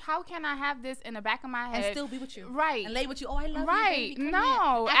how can I have this in the back of my head and still be with you? Right. And lay with you. Oh, I love you. Right. Baby.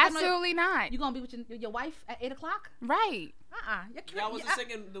 No, absolutely not. You gonna be with your wife at 8:00? Right. Y'all wasn't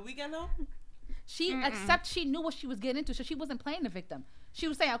singing The Weeknd though? She knew what she was getting into, so she wasn't playing the victim. She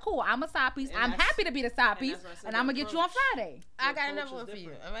was saying, "Cool, I'm a side piece. I'm happy to be the side piece, and I'm gonna get you on Friday." I got another one for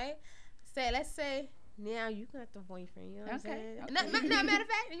you. All right. Let's say now you got the boyfriend. You know what I'm saying? Okay. No, matter of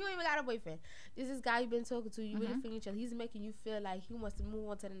fact, you ain't even got a boyfriend. This is guy you've been talking to. You really feeling each other. He's making you feel like he wants to move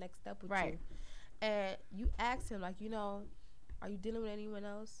on to the next step with you. And you ask him like, are you dealing with anyone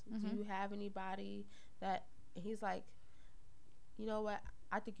else? Do you have anybody that? And he's like, you know what?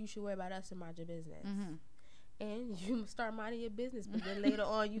 I think you should worry about us and mind your business. And you start minding your business. But then later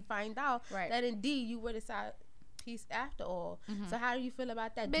on, you find out that indeed you were the side piece after all. So how do you feel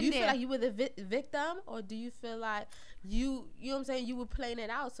about that? Do you feel like you were the victim? Or do you feel like you know what I'm saying, you were playing it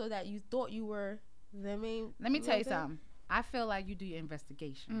out so that you thought you were the main? Let me tell you something. I feel like you do your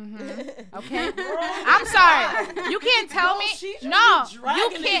investigation. Okay? I'm sorry. You can't tell me. No, you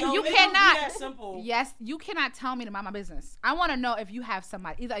can't. You cannot. Yes, you cannot tell me to mind my business. I want to know if you have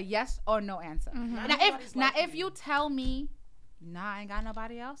somebody, either a yes or no answer. Now, if you tell me, I ain't got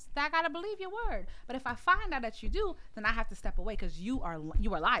nobody else, then I gotta believe your word. But if I find out that you do, then I have to step away because you are a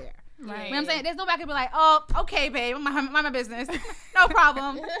liar. Right. You know what I'm saying? There's nobody can be like, oh, okay, babe, mind my business. No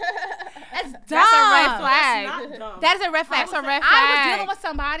problem. That's dumb. That's a red flag. That is a red flag. That's a red flag. I was dealing with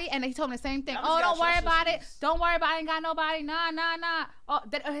somebody and he told me the same thing. Oh, don't worry about it. Don't worry about it. Ain't got nobody. Nah. Oh,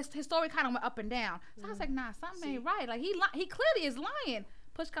 his story kind of went up and down. So I was like, nah, something ain't right. Like he clearly is lying.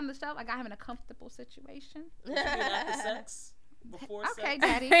 Push come to shove, I got him in a comfortable situation. After sex. Before okay, sex.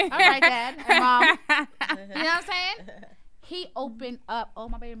 Daddy. All right, Dad and Mom. You know what I'm saying? He opened up,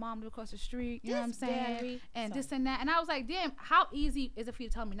 my baby mom lived across the street, you know what I'm saying? And this and that. And I was like, damn, how easy is it for you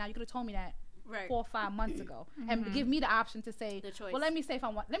to tell me now? You could have told me that 4 or 5 months ago. And give me the option to say, well, let me see if I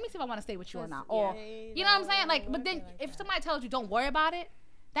want to stay with you or not. Or, you know what I'm saying? Like, but then if somebody tells you don't worry about it,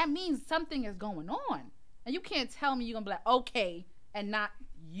 that means something is going on. And you can't tell me you're going to be like, okay, and not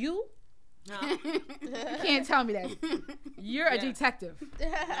you. No. You can't tell me that. You're a detective. No.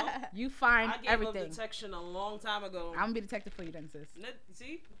 You find everything. I gave up detection a long time ago. I'm gonna be a detective for you then, sis.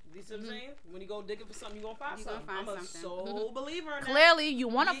 See? You see what I'm saying? When you go digging for something, you're gonna find something. I'm a sole believer in that. Clearly, you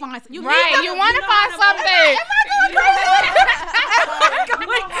want to find something. You want to find something. You know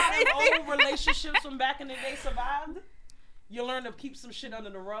how old relationships from back in the day survived? You learn to keep some shit under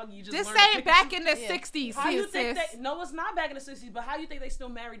the rug. You just this learn ain't back in the 60s. How you think no, it's not back in the 60s. But how you think they still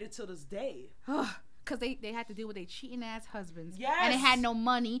married until this day? Because they had to deal with their cheating ass husbands. Yes. And they had no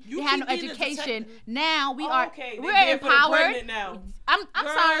money. They had no education. Now we're empowered. Now. I'm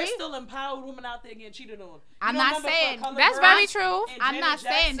sorry. There's still empowered women out there getting cheated on. I'm not saying that's very true. I'm not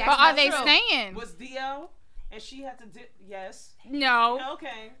saying that. But are they staying? Was DL? And she had to yes. No.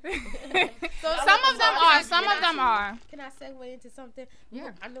 Okay. So some of them are. Some of them are. Can I segue into something?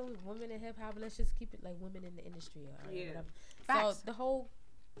 Yeah. I know women in hip hop. Let's just keep it like women in the industry. Yeah. Whatever. Facts. So the whole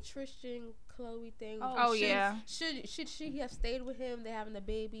Tristan Chloe thing. Yeah. Should she have stayed with him? They're having a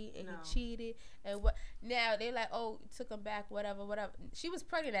baby and he cheated and what? Now they're like, took him back, whatever. She was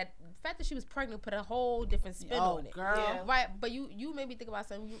pregnant. The fact that she was pregnant put a whole different spin on it. Girl. Yeah. Right. But you made me think about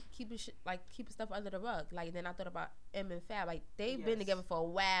something. You keeping stuff under the rug. Like then I thought about Em and Fab. Like they've been together for a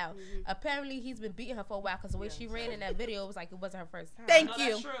while. Apparently he's been beating her for a while because the way she ran in that video, it was like it wasn't her first time. Thank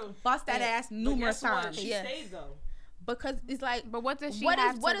you. Bust that ass numerous times. She stayed though. because it's like, but what does she what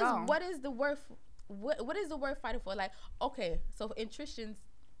have is to what go? is what is the worth? What is the worth fighting for? Like, okay, so in Tristan's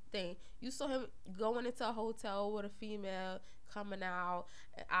thing, you saw him going into a hotel with a female, coming out.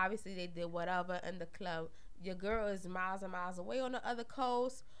 And obviously, they did whatever in the club. Your girl is miles and miles away on the other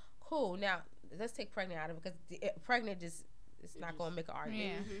coast. Cool. Now let's take pregnant out of it, because pregnant just it's not going to make an argument.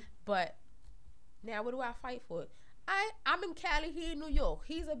 Yeah. Mm-hmm. But now, what do I fight for? I'm in Cali, he in New York.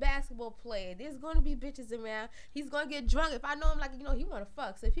 He's a basketball player. There's gonna be bitches around. He's gonna get drunk. If I know him, like, you know, he wanna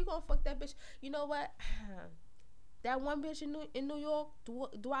fuck. So if he gonna fuck that bitch, you know what? That one bitch in New York,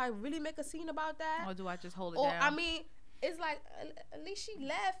 do I really make a scene about that? Or do I just hold it Or down? I mean, it's like at least she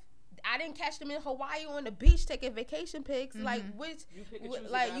left. I didn't catch them in Hawaii on the beach taking vacation pics. Mm-hmm. Like, which,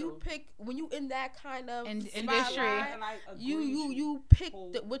 you pick when you in that kind of industry. You pick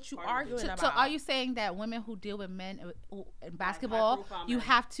what you arguing about. So are you saying that women who deal with men in basketball, you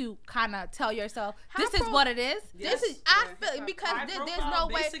have to kind of tell yourself, this is what it is? This is I feel because there's no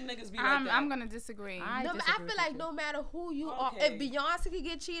way. I'm gonna disagree. I feel like no matter who you are, if Beyonce could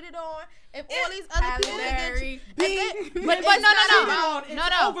get cheated on, if all these other people get cheated, but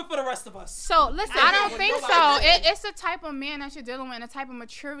no, over for the rest of us. So listen, I don't think so. It's the type of man that you're dealing with, and the type of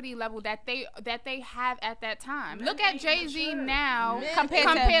maturity level that they have at that time. Men Look at ain't Jay-Z mature. now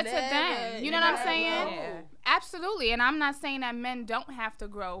compared to them. You know what I'm saying? Yeah. Absolutely. And I'm not saying that men don't have to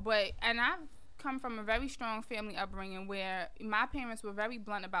grow, and I've come from a very strong family upbringing where my parents were very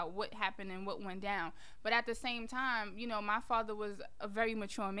blunt about what happened and what went down. But at the same time, you know, my father was a very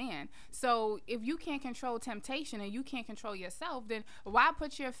mature man. So if you can't control temptation and you can't control yourself, then why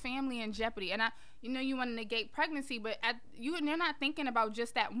put your family in jeopardy? And you want to negate pregnancy, but you're not thinking about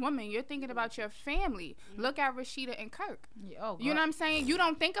just that woman. You're thinking about your family. Look at Rashida and Kirk. You know what I'm saying? You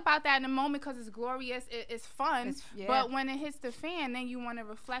don't think about that in the moment because it's glorious, it's fun. But when it hits the fan, then you want to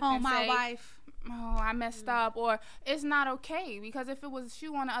reflect and say, wife. Oh, I messed up, or it's not okay, because if it was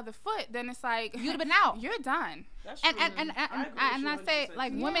shoe on the other foot, then it's like you'd have been out. You're done. That's true. And I say,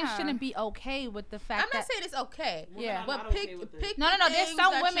 like, women shouldn't be okay with the fact I'm not saying it's okay. Yeah, but pick no. There's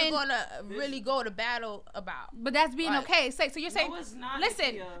some that women you're gonna really go to battle about. But that's being okay. So you're saying, it's not,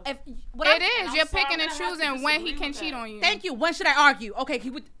 listen, Nakia. You're picking and choosing when he can cheat on you. Thank you. When should I argue? Okay,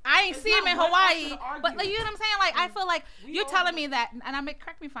 I ain't see him in Hawaii, but like, you know what I'm saying? Like, I feel like you're telling me that, and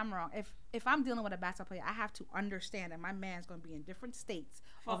correct me if I'm wrong. If I'm dealing with a basketball player, I have to understand that my man's going to be in different states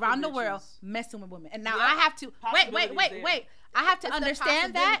around the world messing with women. And now I have to wait. I have to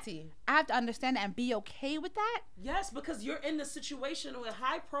understand that. I have to understand that and be okay with that. Yes, because you're in the situation with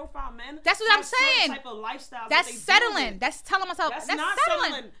high profile men. That's what I'm saying. Type of lifestyle that's settling. That's telling myself. That's not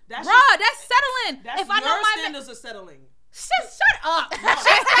settling. That's settling. That's if I know my standards of settling. Shut up. She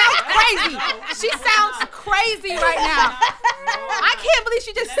sounds crazy. She sounds crazy right now. I can't believe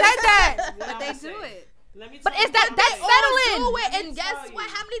she just said that. But they do it. But is that's settling? Do it, and guess what?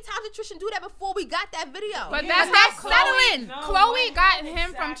 How many times did Tristan do that before we got that video? But that's settling. Chloe got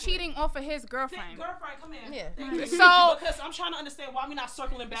him from cheating off of his girlfriend. Come here. Yeah. So because I'm trying to understand why we're not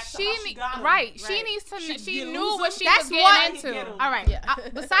circling back to how she got him. Right. She needs to. She knew what she was getting into. All right. Yeah.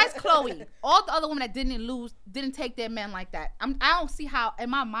 Besides Chloe, all the other women that didn't take their men like that. I don't see how. In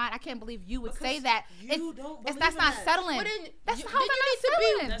my mind, I can't believe you would say that. That's not settling. That's how you need to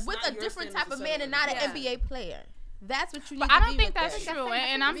be with a different type of man and not an NBA player. That's what you need to be. But I don't think that's true.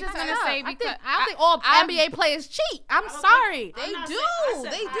 And I'm just gonna say because I don't think all NBA players cheat. I'm sorry. They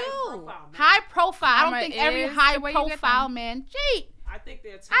do. High profile. I don't think every high profile man cheat. I think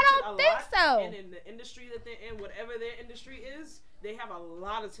they're tempted I don't think so. And in the industry that they're in, whatever their industry is, they have a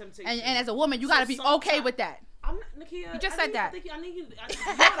lot of temptation. And as a woman, you got to be okay with that. I'm not, Nakia, you just said that. I need you.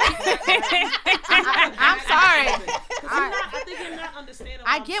 I'm sorry. I think you're not understanding.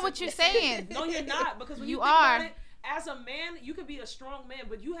 I get what you're saying. No, you're not, because when you think about it, as a man, you can be a strong man,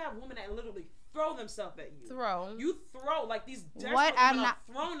 but you have women that literally throw themselves at you. You throw like these desperate women are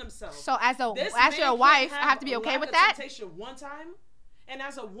throwing themselves. So as your wife, I have to be okay with that. Temptation one time. And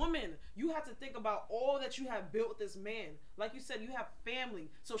as a woman, you have to think about all that you have built with this man. Like you said, you have family.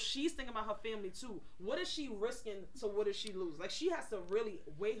 So she's thinking about her family too. What is she risking to what does she lose? Like, she has to really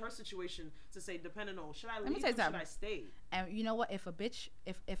weigh her situation to say, depending on, should I leave or should I stay? And you know what? If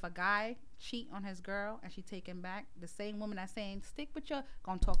a guy cheat on his girl and she take him back, the same woman that's saying, stick with your,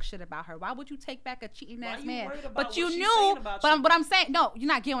 gonna talk shit about her. Why would you take back a cheating ass man? But you knew, but I'm saying, no, you're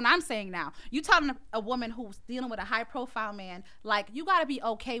not getting what I'm saying now. You telling a woman who's dealing with a high profile man, like, you gotta be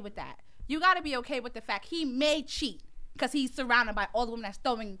okay with that. You gotta be okay with the fact he may cheat because he's surrounded by all the women that's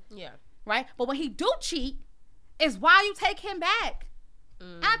throwing, right? But when he do cheat, is why you take him back.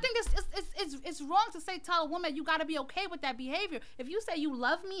 And I think it's wrong to tell a woman you got to be okay with that behavior. If you say you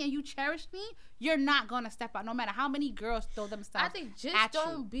love me and you cherish me, you're not gonna step out, no matter how many girls throw themselves. I think just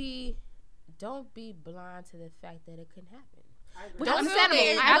don't be blind to the fact that it can happen. Don't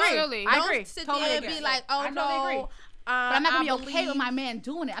sit there and be like, oh no. But I'm not gonna be okay with my man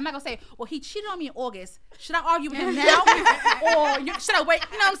doing it. I'm not gonna say, well, he cheated on me in August. Should I argue with him now, or should I wait?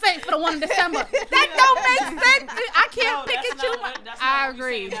 You know what I'm saying, for the one in December? That don't make sense. I can't pick and choose. I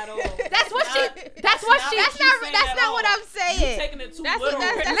agree. That's not what I'm saying. You're taking it too literal.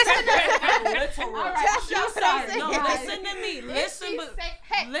 Listen to me.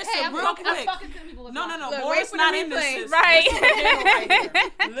 Listen real quick. No. Boy's not in this. Right.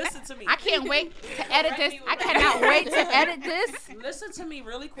 Listen to me. I can't wait to edit this. I cannot wait to edit this. Listen to me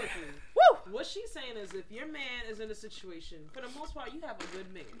really quickly. Woo! What she's saying is, if your man is in a situation, for the most part, you have a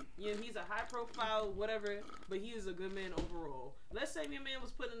good man. He's a high profile, whatever, but he is a good man overall. Let's say your man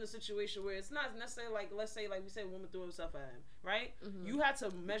was put in a situation where it's not necessarily like, let's say, like we said, a woman threw herself at him, right? Mm-hmm. You had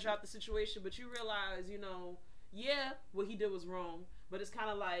to measure out the situation, but you realize, what he did was wrong, but it's kind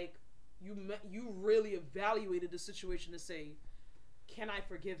of like you really evaluated the situation to say, can I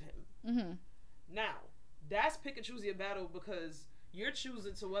forgive him? Mm-hmm. Now, that's pick and choose your battle, because you're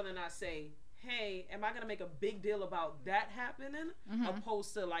choosing to whether or not say, hey, am I going to make a big deal about that happening? Mm-hmm.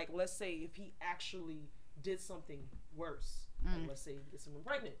 Opposed to, like, let's say if he actually did something worse. Like, let's say he gets someone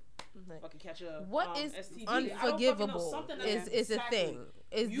pregnant. Mm-hmm. I could catch a what is STD. Unforgivable is a thing.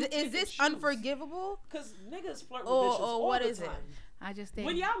 Is this unforgivable? Because niggas flirt with bitches all what the is time. it? I just think.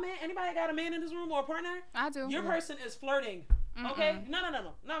 When y'all man, anybody got a man in this room or a partner? I do. Your person is flirting. Okay? No,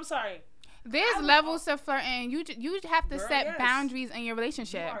 I'm sorry. There's levels to flirting. You have to set boundaries in your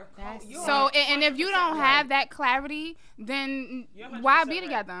relationship. And if you don't have that clarity, then why be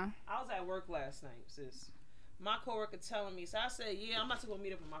together? I was at work last night, sis. My coworker telling me, so I said, I'm not gonna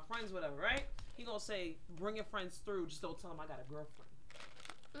meet up with my friends, whatever, right? He gonna say, bring your friends through, just don't tell him I got a girlfriend.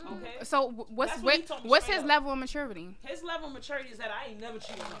 Okay. So what's his level of maturity? His level of maturity is that I ain't never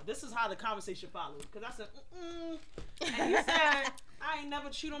cheated on her. This is how the conversation followed. Because I said, and he said, I ain't never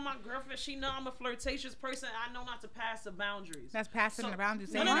cheated on my girlfriend. She know I'm a flirtatious person. I know not to pass the boundaries. That's passing the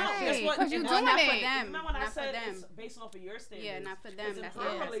boundaries. No. Guess what? Because you're doing not it. For them. Remember when not I said for them. it's based off of your standards? Yeah, not for them. That's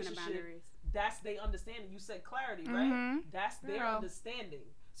their passing the boundaries. That's they understanding. You said clarity, right? That's their understanding.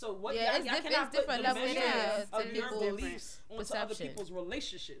 So what? Y'all cannot put the measure of your beliefs onto other people's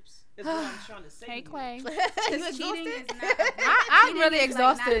relationships. Is what I'm trying to say. Hey, Clay. Cheating is I'm really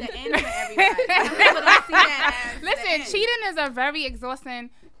exhausted. Like not the end for everybody. Listen, cheating is a very exhausting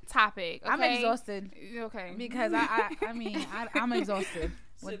topic. Okay? I'm exhausted. Okay. Because I'm exhausted.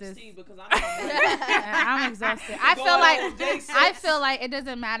 With this, because I'm exhausted. I feel like it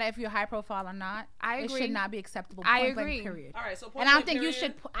doesn't matter if you're high profile or not. I agree. It should not be acceptable. I agree. Period. All right, so and I don't think you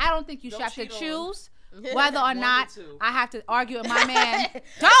should. I don't think you should have to choose whether or not I have to argue with my man. That's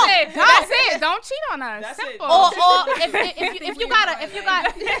it. Don't cheat on us. That's simple. It. Or if you got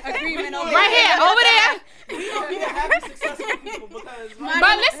agreement right here over there. We don't need to have successful people because.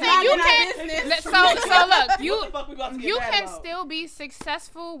 But listen, you can. So look, you can still be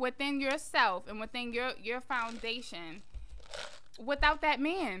successful within yourself and within your foundation without that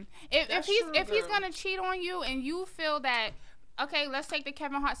man. If he's gonna cheat on you and you feel that. Okay, let's take the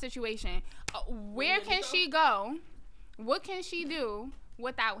Kevin Hart situation. Where can she go? What can she do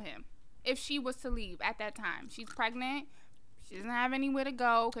without him if she was to leave at that time? She's pregnant. She doesn't have anywhere to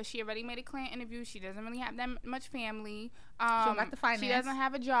go because she already made a clear interview. She doesn't really have that much family. She got the finance. She doesn't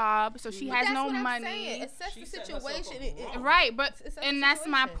have a job, so she has no money. Assess the situation. Right, and that's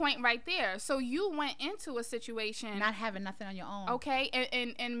my point right there. So you went into a situation not having nothing on your own. Okay,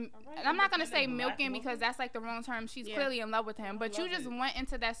 and I'm not gonna say milking because that's like the wrong term. She's clearly in love with him, but you just went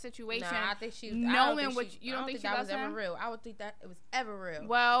into that situation I think she knowing what you don't think that was ever real. I would think that it was ever real.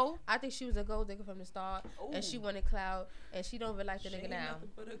 Well, I think she was a gold digger from the start, and she wanted clout, and she don't even like the nigga now.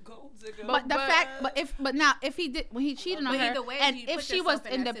 But if he did when he cheated on her, and if she was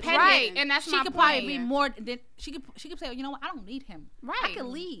independent, right, and that's she could probably be more than she could say, you know what, I don't need him. Right, I could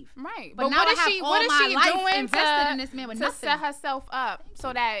leave. Right, but now what is she doing invested in this man with to nothing? Set herself up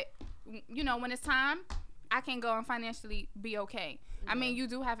so that when it's time, I can go and financially be okay. I mean, you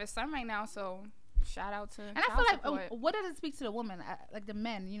do have his son right now, so. Shout out to. And I feel like, what does it speak to the woman? Like the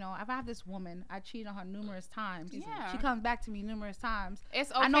men, if I have this woman, I cheat on her numerous times. Yeah. She comes back to me numerous times.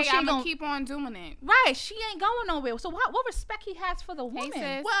 It's okay. I'm gonna keep on doing it. Right. She ain't going nowhere. So what respect he has for the woman?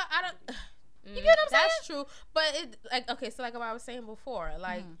 Well, I don't. You get what I'm saying? That's true. But so like what I was saying before,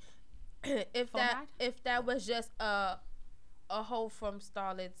 like if that was just a hoe from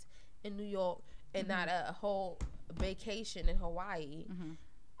starlets in New York and not a whole vacation in Hawaii.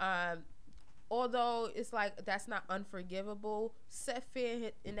 Although it's like that's not unforgivable, set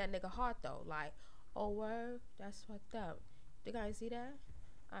fear in that nigga heart though. Like, oh word, that's fucked up. You guys see that?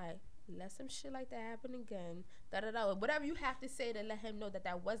 Alright, let some shit like that happen again. Whatever you have to say to let him know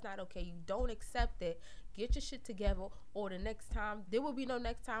that was not okay. You don't accept it. Get your shit together, or the next time there will be no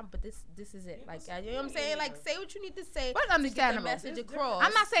next time. But this is it. Like, you know what I'm saying? Like, say what you need to say. But understandable. To get the message across.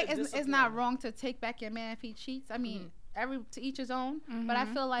 I'm not saying it's not wrong to take back your man if he cheats. I mean. To each his own, but I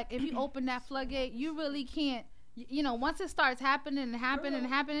feel like if you open that floodgate, you really can't. You know, once it starts happening, we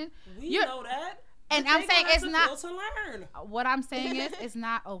know that. And I'm saying it's not. To learn. What I'm saying is, it's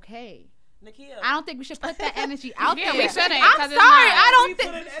not okay. Nakia, I don't think we should put that energy out there. We shouldn't. I'm sorry, I don't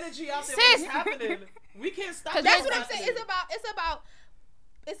think. We put energy out there. What's happening? We can't stop. That's what I'm saying.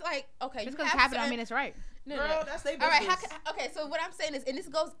 It's like okay. Just because it's happening, I mean it's right. No, that's their business. All right, okay, so what I'm saying is, and this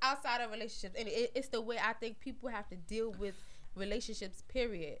goes outside of relationships, and it's the way I think people have to deal with relationships,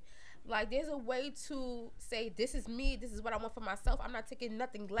 period. Like, there's a way to say, this is me, this is what I want for myself. I'm not taking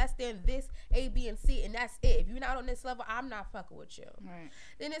nothing less than this, A, B, and C, and that's it. If you're not on this level, I'm not fucking with you. Right.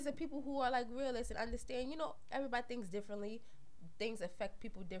 Then there's the people who are, like, realists and understand, everybody thinks differently. Things affect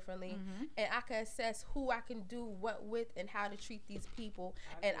people differently, and I can assess who I can do what with and how to treat these people,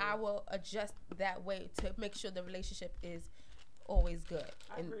 and I will adjust that way to make sure the relationship is always good.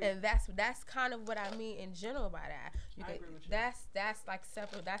 And that's kind of what I mean in general by that. I agree with you. That's like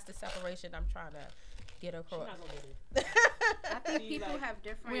separate. That's the separation I'm trying to get across. I think people have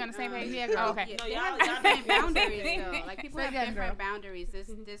different. We on the same page? Yeah. Okay. No, they y'all have different boundaries though. Like people have different girl. boundaries. There's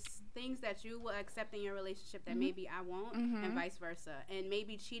things that you will accept in your relationship that maybe I won't, and vice versa. And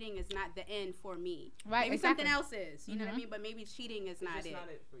maybe cheating is not the end for me. Right. Maybe exactly. something else is. You know what I mean? But maybe cheating is not it. Not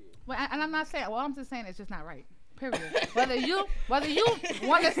it for you. Well, and I'm not saying. Well, I'm just saying it's just not right. Period. whether you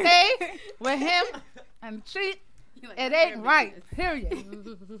want to stay with him and cheat, like, it ain't right.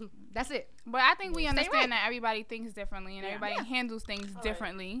 Period. That's it. But I think we understand that everybody thinks differently and everybody handles things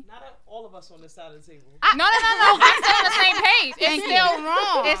differently. Not all of us on this side of the table. No. I'm still on the same page. It's still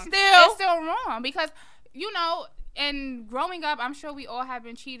wrong. It's still wrong because and growing up, I'm sure we all have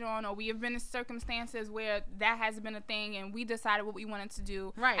been cheated on, or we have been in circumstances where that has been a thing, and we decided what we wanted to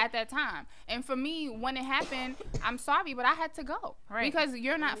do at that time. And for me, when it happened, I'm sorry, but I had to go because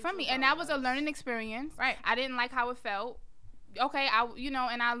you're not for me, and that was a learning experience. Right. I didn't like how it felt. Okay,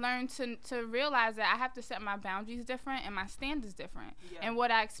 and I learned to realize that I have to set my boundaries different and my standards different. Yeah. And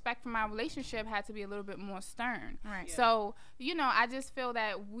what I expect from my relationship had to be a little bit more stern. Right. Yeah. So, I just feel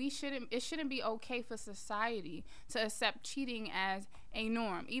that it shouldn't be okay for society to accept cheating as a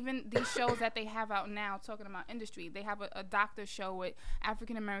norm. Even these shows that they have out now talking about industry, they have a doctor show with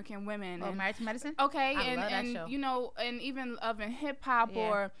African American women. Oh, Married to Medicine? Okay, I love that show. And even of in hip hop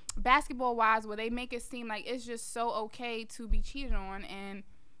or basketball wise, where they make it seem like it's just so okay to be cheated on and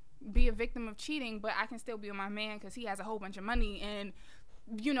be a victim of cheating, but I can still be with my man because he has a whole bunch of money and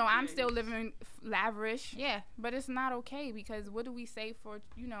I'm still living lavish. Yeah, but it's not okay because what do we say for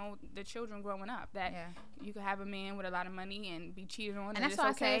the children growing up that you could have a man with a lot of money and be cheated on, and that's what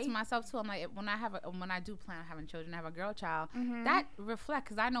I say to myself too. I'm like, when I do plan on having children, I have a girl child. That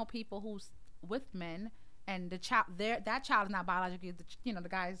reflects because I know people who's with men and the child that child is not biologically the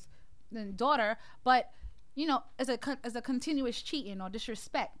guy's daughter, but is a continuous cheating or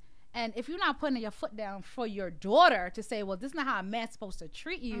disrespect. And if you're not putting your foot down for your daughter to say, well, this is not how a man's supposed to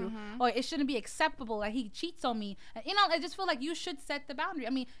treat you, or it shouldn't be acceptable that he cheats on me. And, I just feel like you should set the boundary.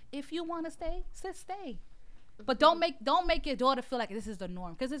 I mean, if you want to stay, stay. But don't make your daughter feel like this is the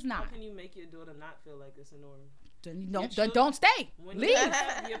norm, because it's not. How can you make your daughter not feel like it's a norm? Don't stay. When Leave. You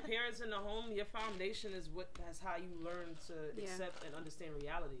have your parents in the home, your foundation is that's how you learn to accept and understand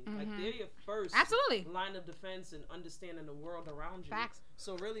reality. Like they're your first line of defense and understanding the world around you. Facts.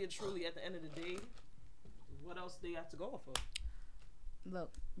 So really and truly, at the end of the day, what else do you have to go off of?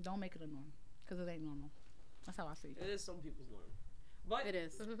 Look, don't make it a norm, because it ain't normal. That's how I see it. It is some people's norm, but it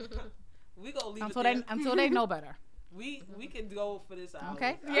is. We gonna leave until they know better. We can go for this hour.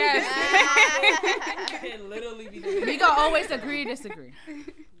 Okay. Yes. We can literally be doing we gonna always agree, disagree.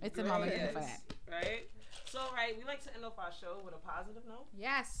 It's a moment for that. Right? So, we like to end off our show with a positive note.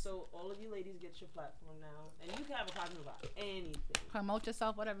 Yes. So, all of you ladies get your platform now. And you can have a positive about anything. Promote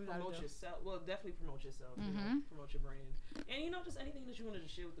yourself, whatever you gotta do. Promote yourself. Well, definitely promote yourself. Promote your brand. And, just anything that you wanted to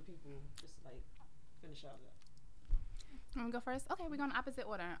share with the people. Just, finish out that. Want to go first? Okay, we're going opposite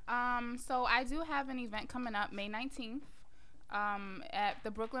order. So I do have an event coming up May 19th. at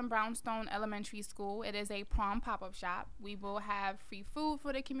the Brooklyn Brownstone Elementary School. It is a prom pop-up shop. We will have free food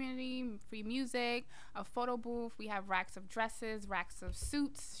for the community, free music, a photo booth. We have racks of dresses, racks of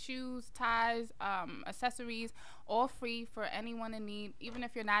suits, shoes, ties, accessories, all free for anyone in need. Even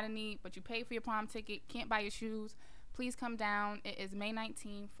if you're not in need, but you pay for your prom ticket, can't buy your shoes, please come down. It is May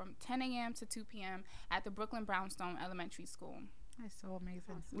 19th from 10 a.m. to 2 p.m. at the Brooklyn Brownstone Elementary School. That's so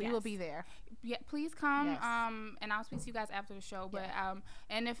amazing. Awesome. We will be there. Yeah, please come. Yes. And I'll speak to you guys after the show. But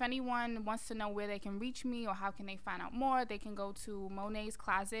and if anyone wants to know where they can reach me or how can they find out more, they can go to Monet's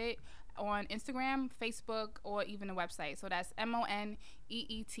Closet on Instagram, Facebook, or even the website. So that's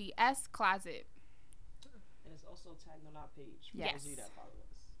MONEETS Closet. And it's also tagged on our page. For Yes. those of you that follow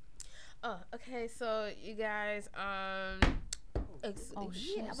us. Oh, okay. So you guys, shit. she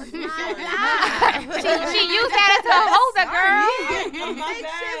She She used that as a holder, girl. Oh, my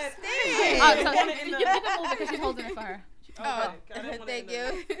bad. So you can move it because she's holding it for her. Thank you.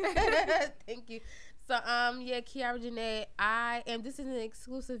 Thank you. So, Kiara Janae, this is an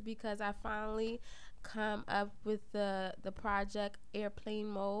exclusive because I finally come up with the project Airplane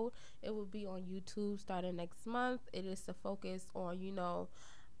Mode. It will be on YouTube starting next month. It is to focus on,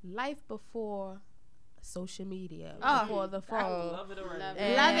 life before social media, before the phone. I love it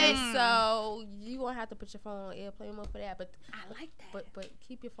already. Love it. So you won't have to put your phone on airplane mode for that. But I like that. But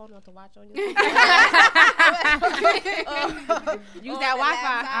keep your phone on to watch on your Use that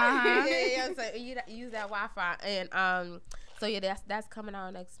Wi-Fi. So use that Wi-Fi. And so that's coming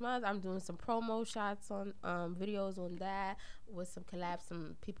out next month. I'm doing some promo shots on videos on that with some collabs,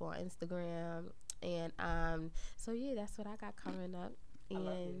 some people on Instagram, and that's what I got coming up.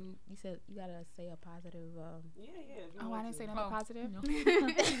 And you said you gotta say a positive. I didn't say nothing positive.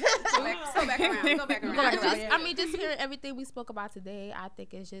 Go back around. Just hearing everything we spoke about today, I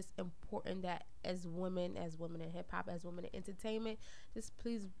think it's just important that as women in hip hop, as women in entertainment, just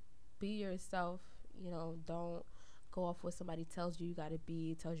please be yourself. Don't go off what somebody tells you gotta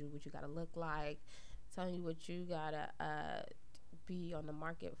be, tells you what you gotta look like, telling you what you gotta be on the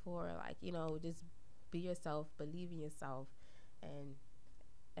market for. Just be yourself, believe in yourself, and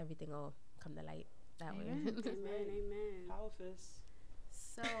everything will come to light that way. Amen. Power fist.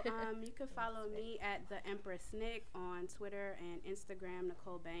 So you can follow me at the Empress Nick on Twitter and Instagram,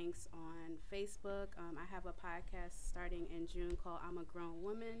 Nicole Banks on Facebook. I have a podcast starting in June called I'm a Grown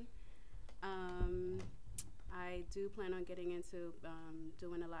Woman. I do plan on getting into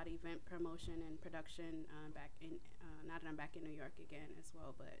doing a lot of event promotion and production back in now that I'm back in New York again as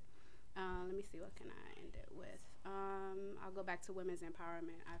well, but let me see, what can I end it with? I'll go back to women's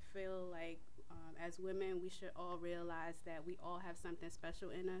empowerment. I feel like as women, we should all realize that we all have something special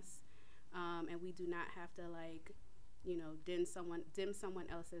in us, and we do not have to dim someone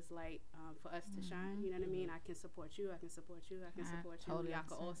else's light for us to shine. You know what I mean? I can support you. I can support you. I can support you. Totally Y'all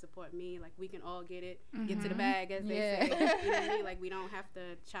can all support me. Like, we can all get it, get to the bag, as they say. You know what I mean? Like, we don't have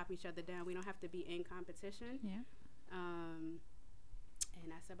to chop each other down. We don't have to be in competition. Yeah.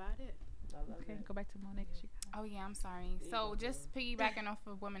 And that's about it. Okay, go back to Monet. Oh, yeah, I'm sorry. So just piggybacking off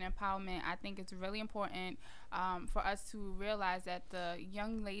of women empowerment, I think it's really important for us to realize that the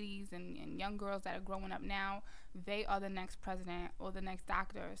young ladies and young girls that are growing up now, they are the next president or the next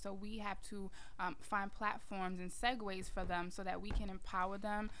doctor. So we have to find platforms and segues for them so that we can empower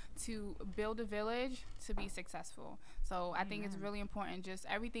them to build a village to be successful. So I think it's really important. Just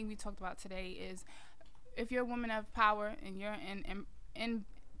everything we talked about today is, if you're a woman of power and you're in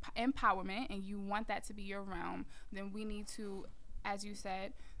empowerment and you want that to be your realm, then we need to, as you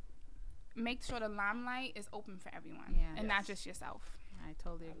said, make sure the limelight is open for everyone and not just yourself. I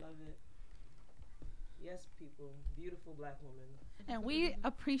totally agree. I love it. Yes, people. Beautiful black woman. And we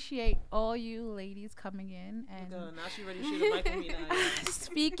appreciate all you ladies coming in. And now she ready to shoot a mic with me now.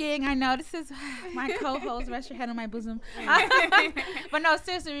 Speaking, I know this is my co-host. Rest your head on my bosom. But no,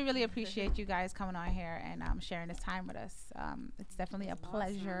 seriously, we really appreciate you guys coming on here and sharing this time with us. It's definitely a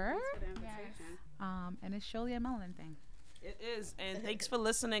pleasure. Thanks for the invitation. And it's surely a melanin thing. It is. And thanks for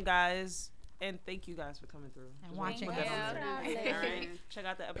listening, guys. And thank you guys for coming through And watching us. us. All right. Check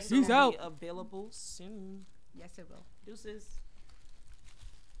out the episode. Peace out. Available soon. Yes, it will. Deuces.